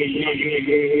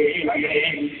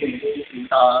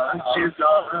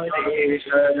 تاجدارے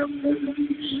حرم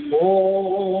او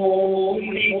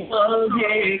نگاہ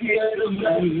کرم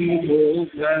ہو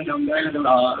کرم.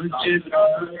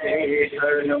 تاجدارے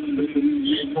حرم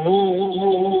او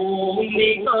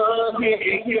نگاہ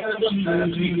کرم.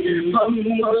 ہم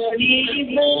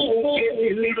غریبوں کے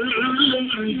دل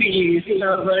بھی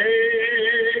سنور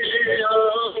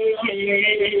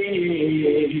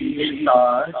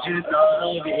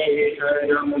تاجدارے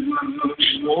حرم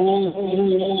او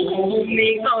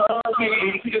نگاہ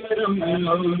کرم.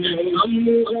 ہم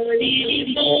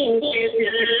غریبوں کے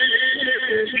دل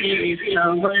بھی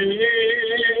سنور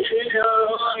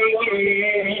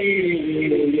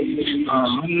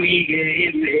ہم یہ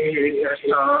بے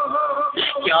کساں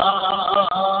کیا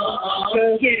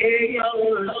کہے گا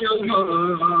جہاں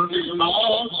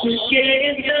آپ کے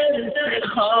در سے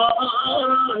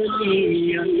خالی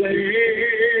اگر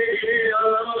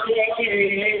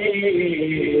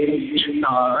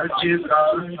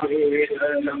تاجدارے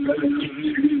حرم.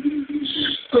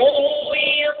 کوئی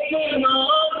اپنا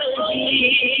نہیں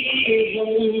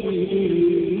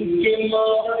کہ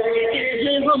مارے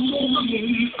ہم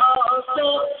آتا.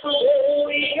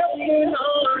 کوئی اپنا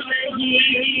نہیں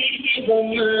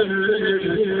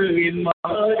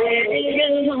مارے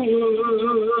ہم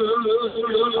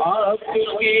آپ کے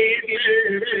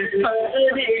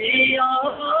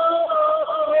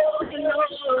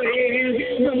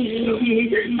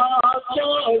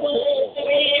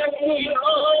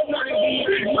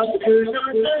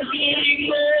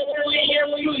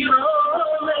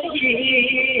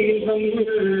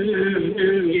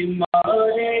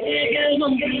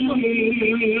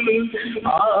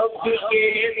آپ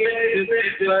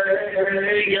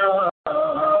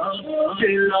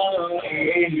کے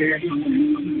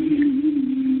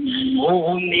وہ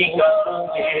نگاہ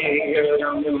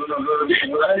کرم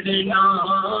ورنہ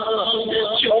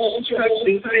چوکھٹ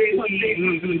پہ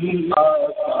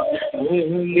آقا. وہ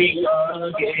نگاہ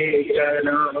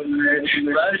کرم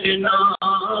ورنہ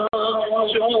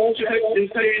چوکھٹ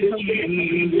پہ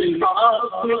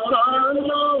آپ کا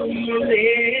نام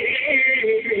لے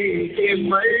کے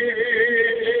مر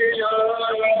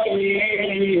جائیں گے.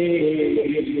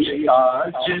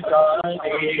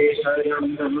 تاجدارے حرم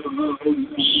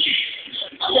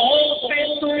خوف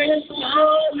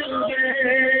سلطان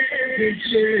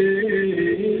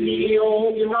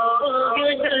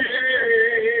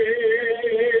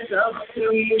سخت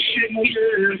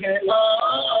مشکل ہے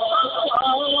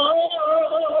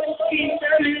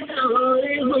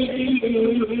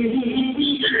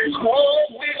خوف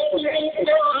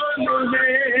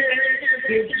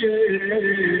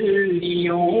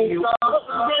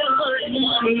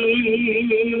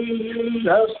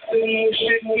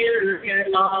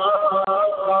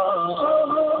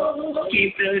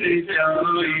کدھر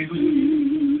جائیں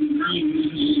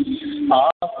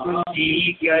آپ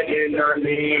کی کرنا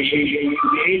لے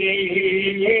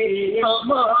ہماری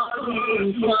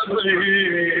خبر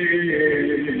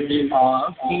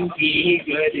آپ کی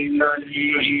کرنا لے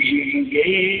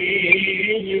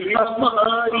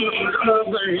ہماری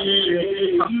خبر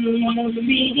ہم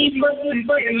مصیبت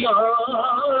بنا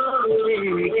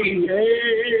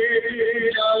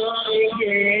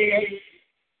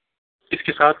اس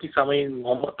کے ساتھ ہی سامعین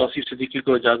محمد توصیف صدیقی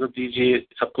کو اجازت دیجیے.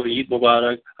 سب کو عید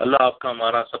مبارک. اللہ آپ کا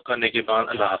ہمارا سب کا نگہبان.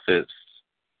 اللہ حافظ.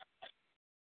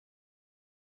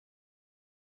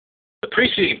 The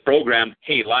preceding program,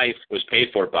 Hey Life, was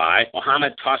paid for by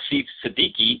Mohammed Tausif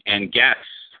Siddiqui and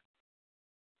guests.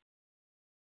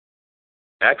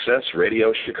 Access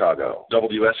Radio Chicago,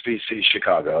 WSBC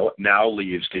Chicago, now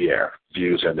leaves the air.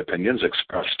 Views and opinions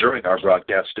expressed during our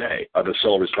broadcast day are the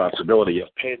sole responsibility of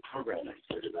paid programming.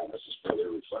 They do not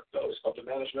necessarily reflect those of the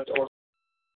management or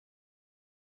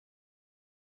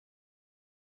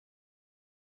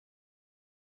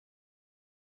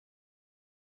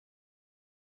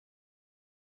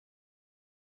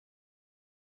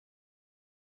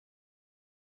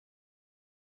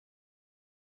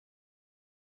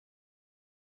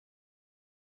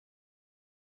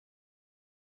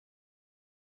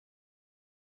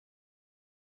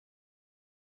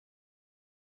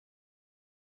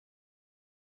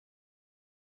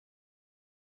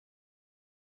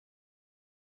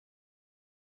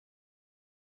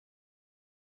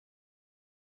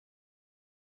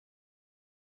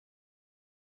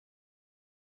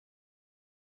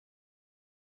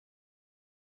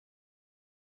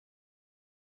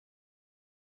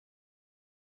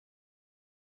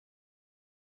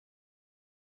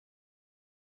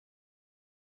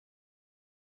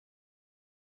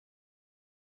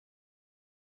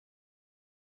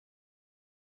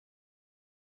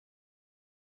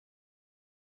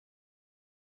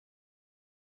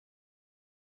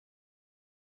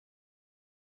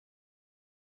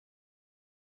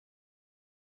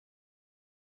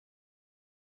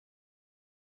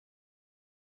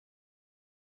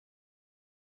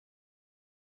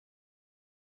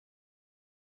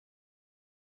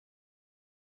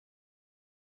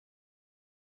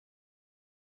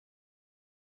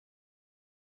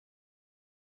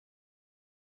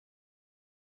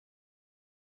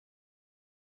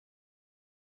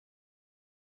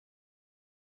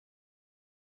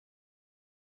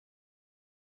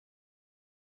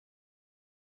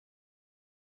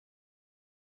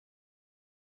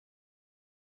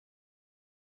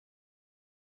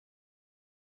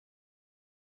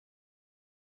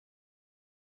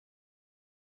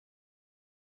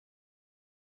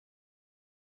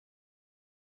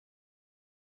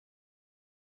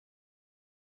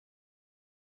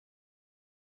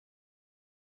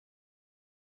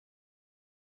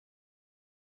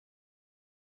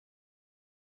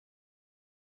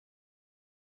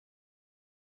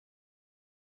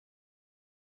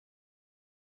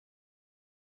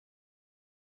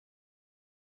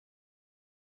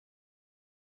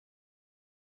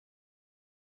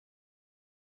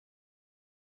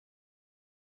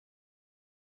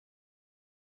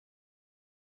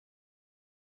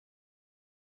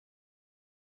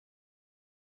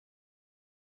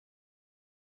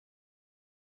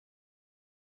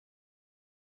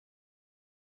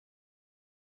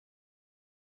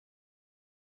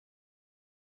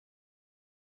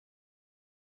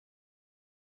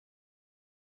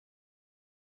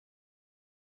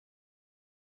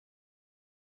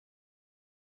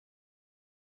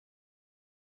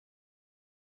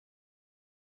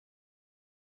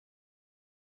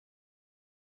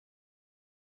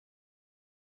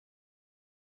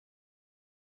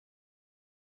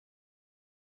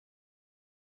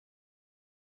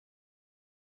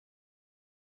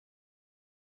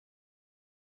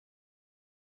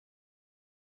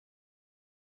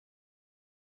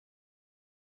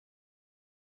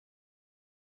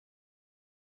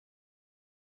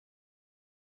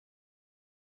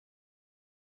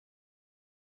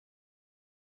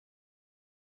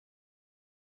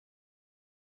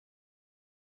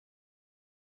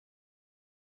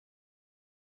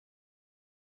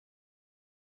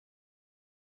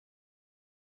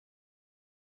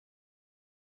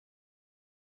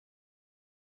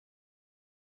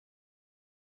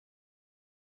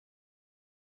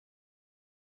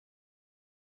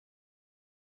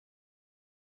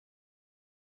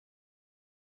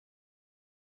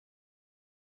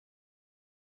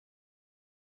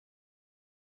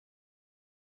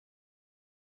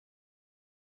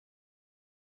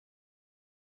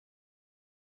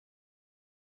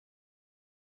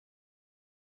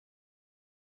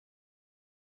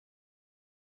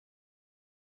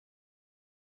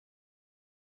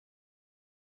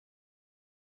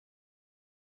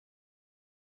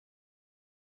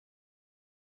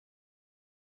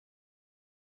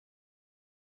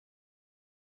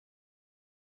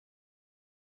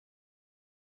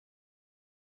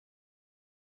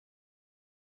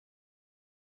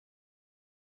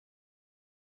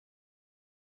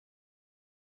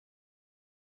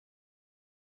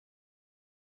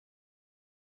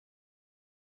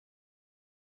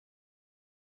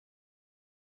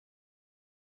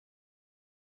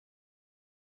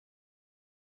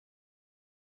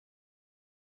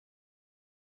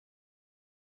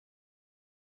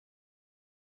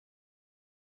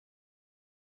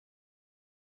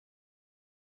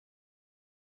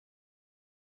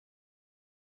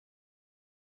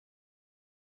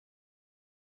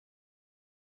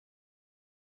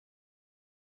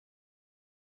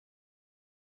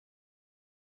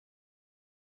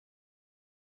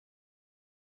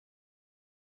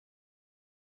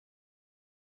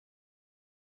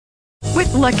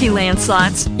Lucky Land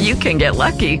Slots, you can get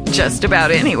lucky just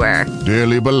about anywhere.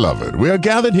 Dearly beloved, we are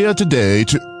gathered here today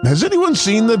to... Has anyone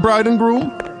seen the bride and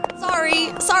groom?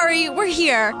 Sorry, we're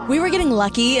here. We were getting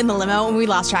lucky in the limo and we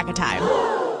lost track of time.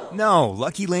 No,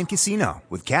 Lucky Land Casino,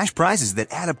 with cash prizes that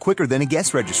add up quicker than a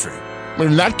guest registry.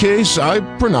 In that case, I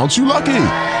pronounce you lucky.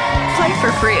 Play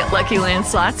for free at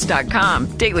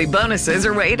LuckyLandSlots.com. Daily bonuses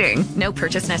are waiting. No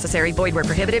purchase necessary. Void where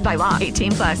prohibited by law.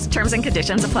 18+. Terms and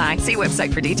conditions apply. See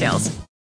website for details.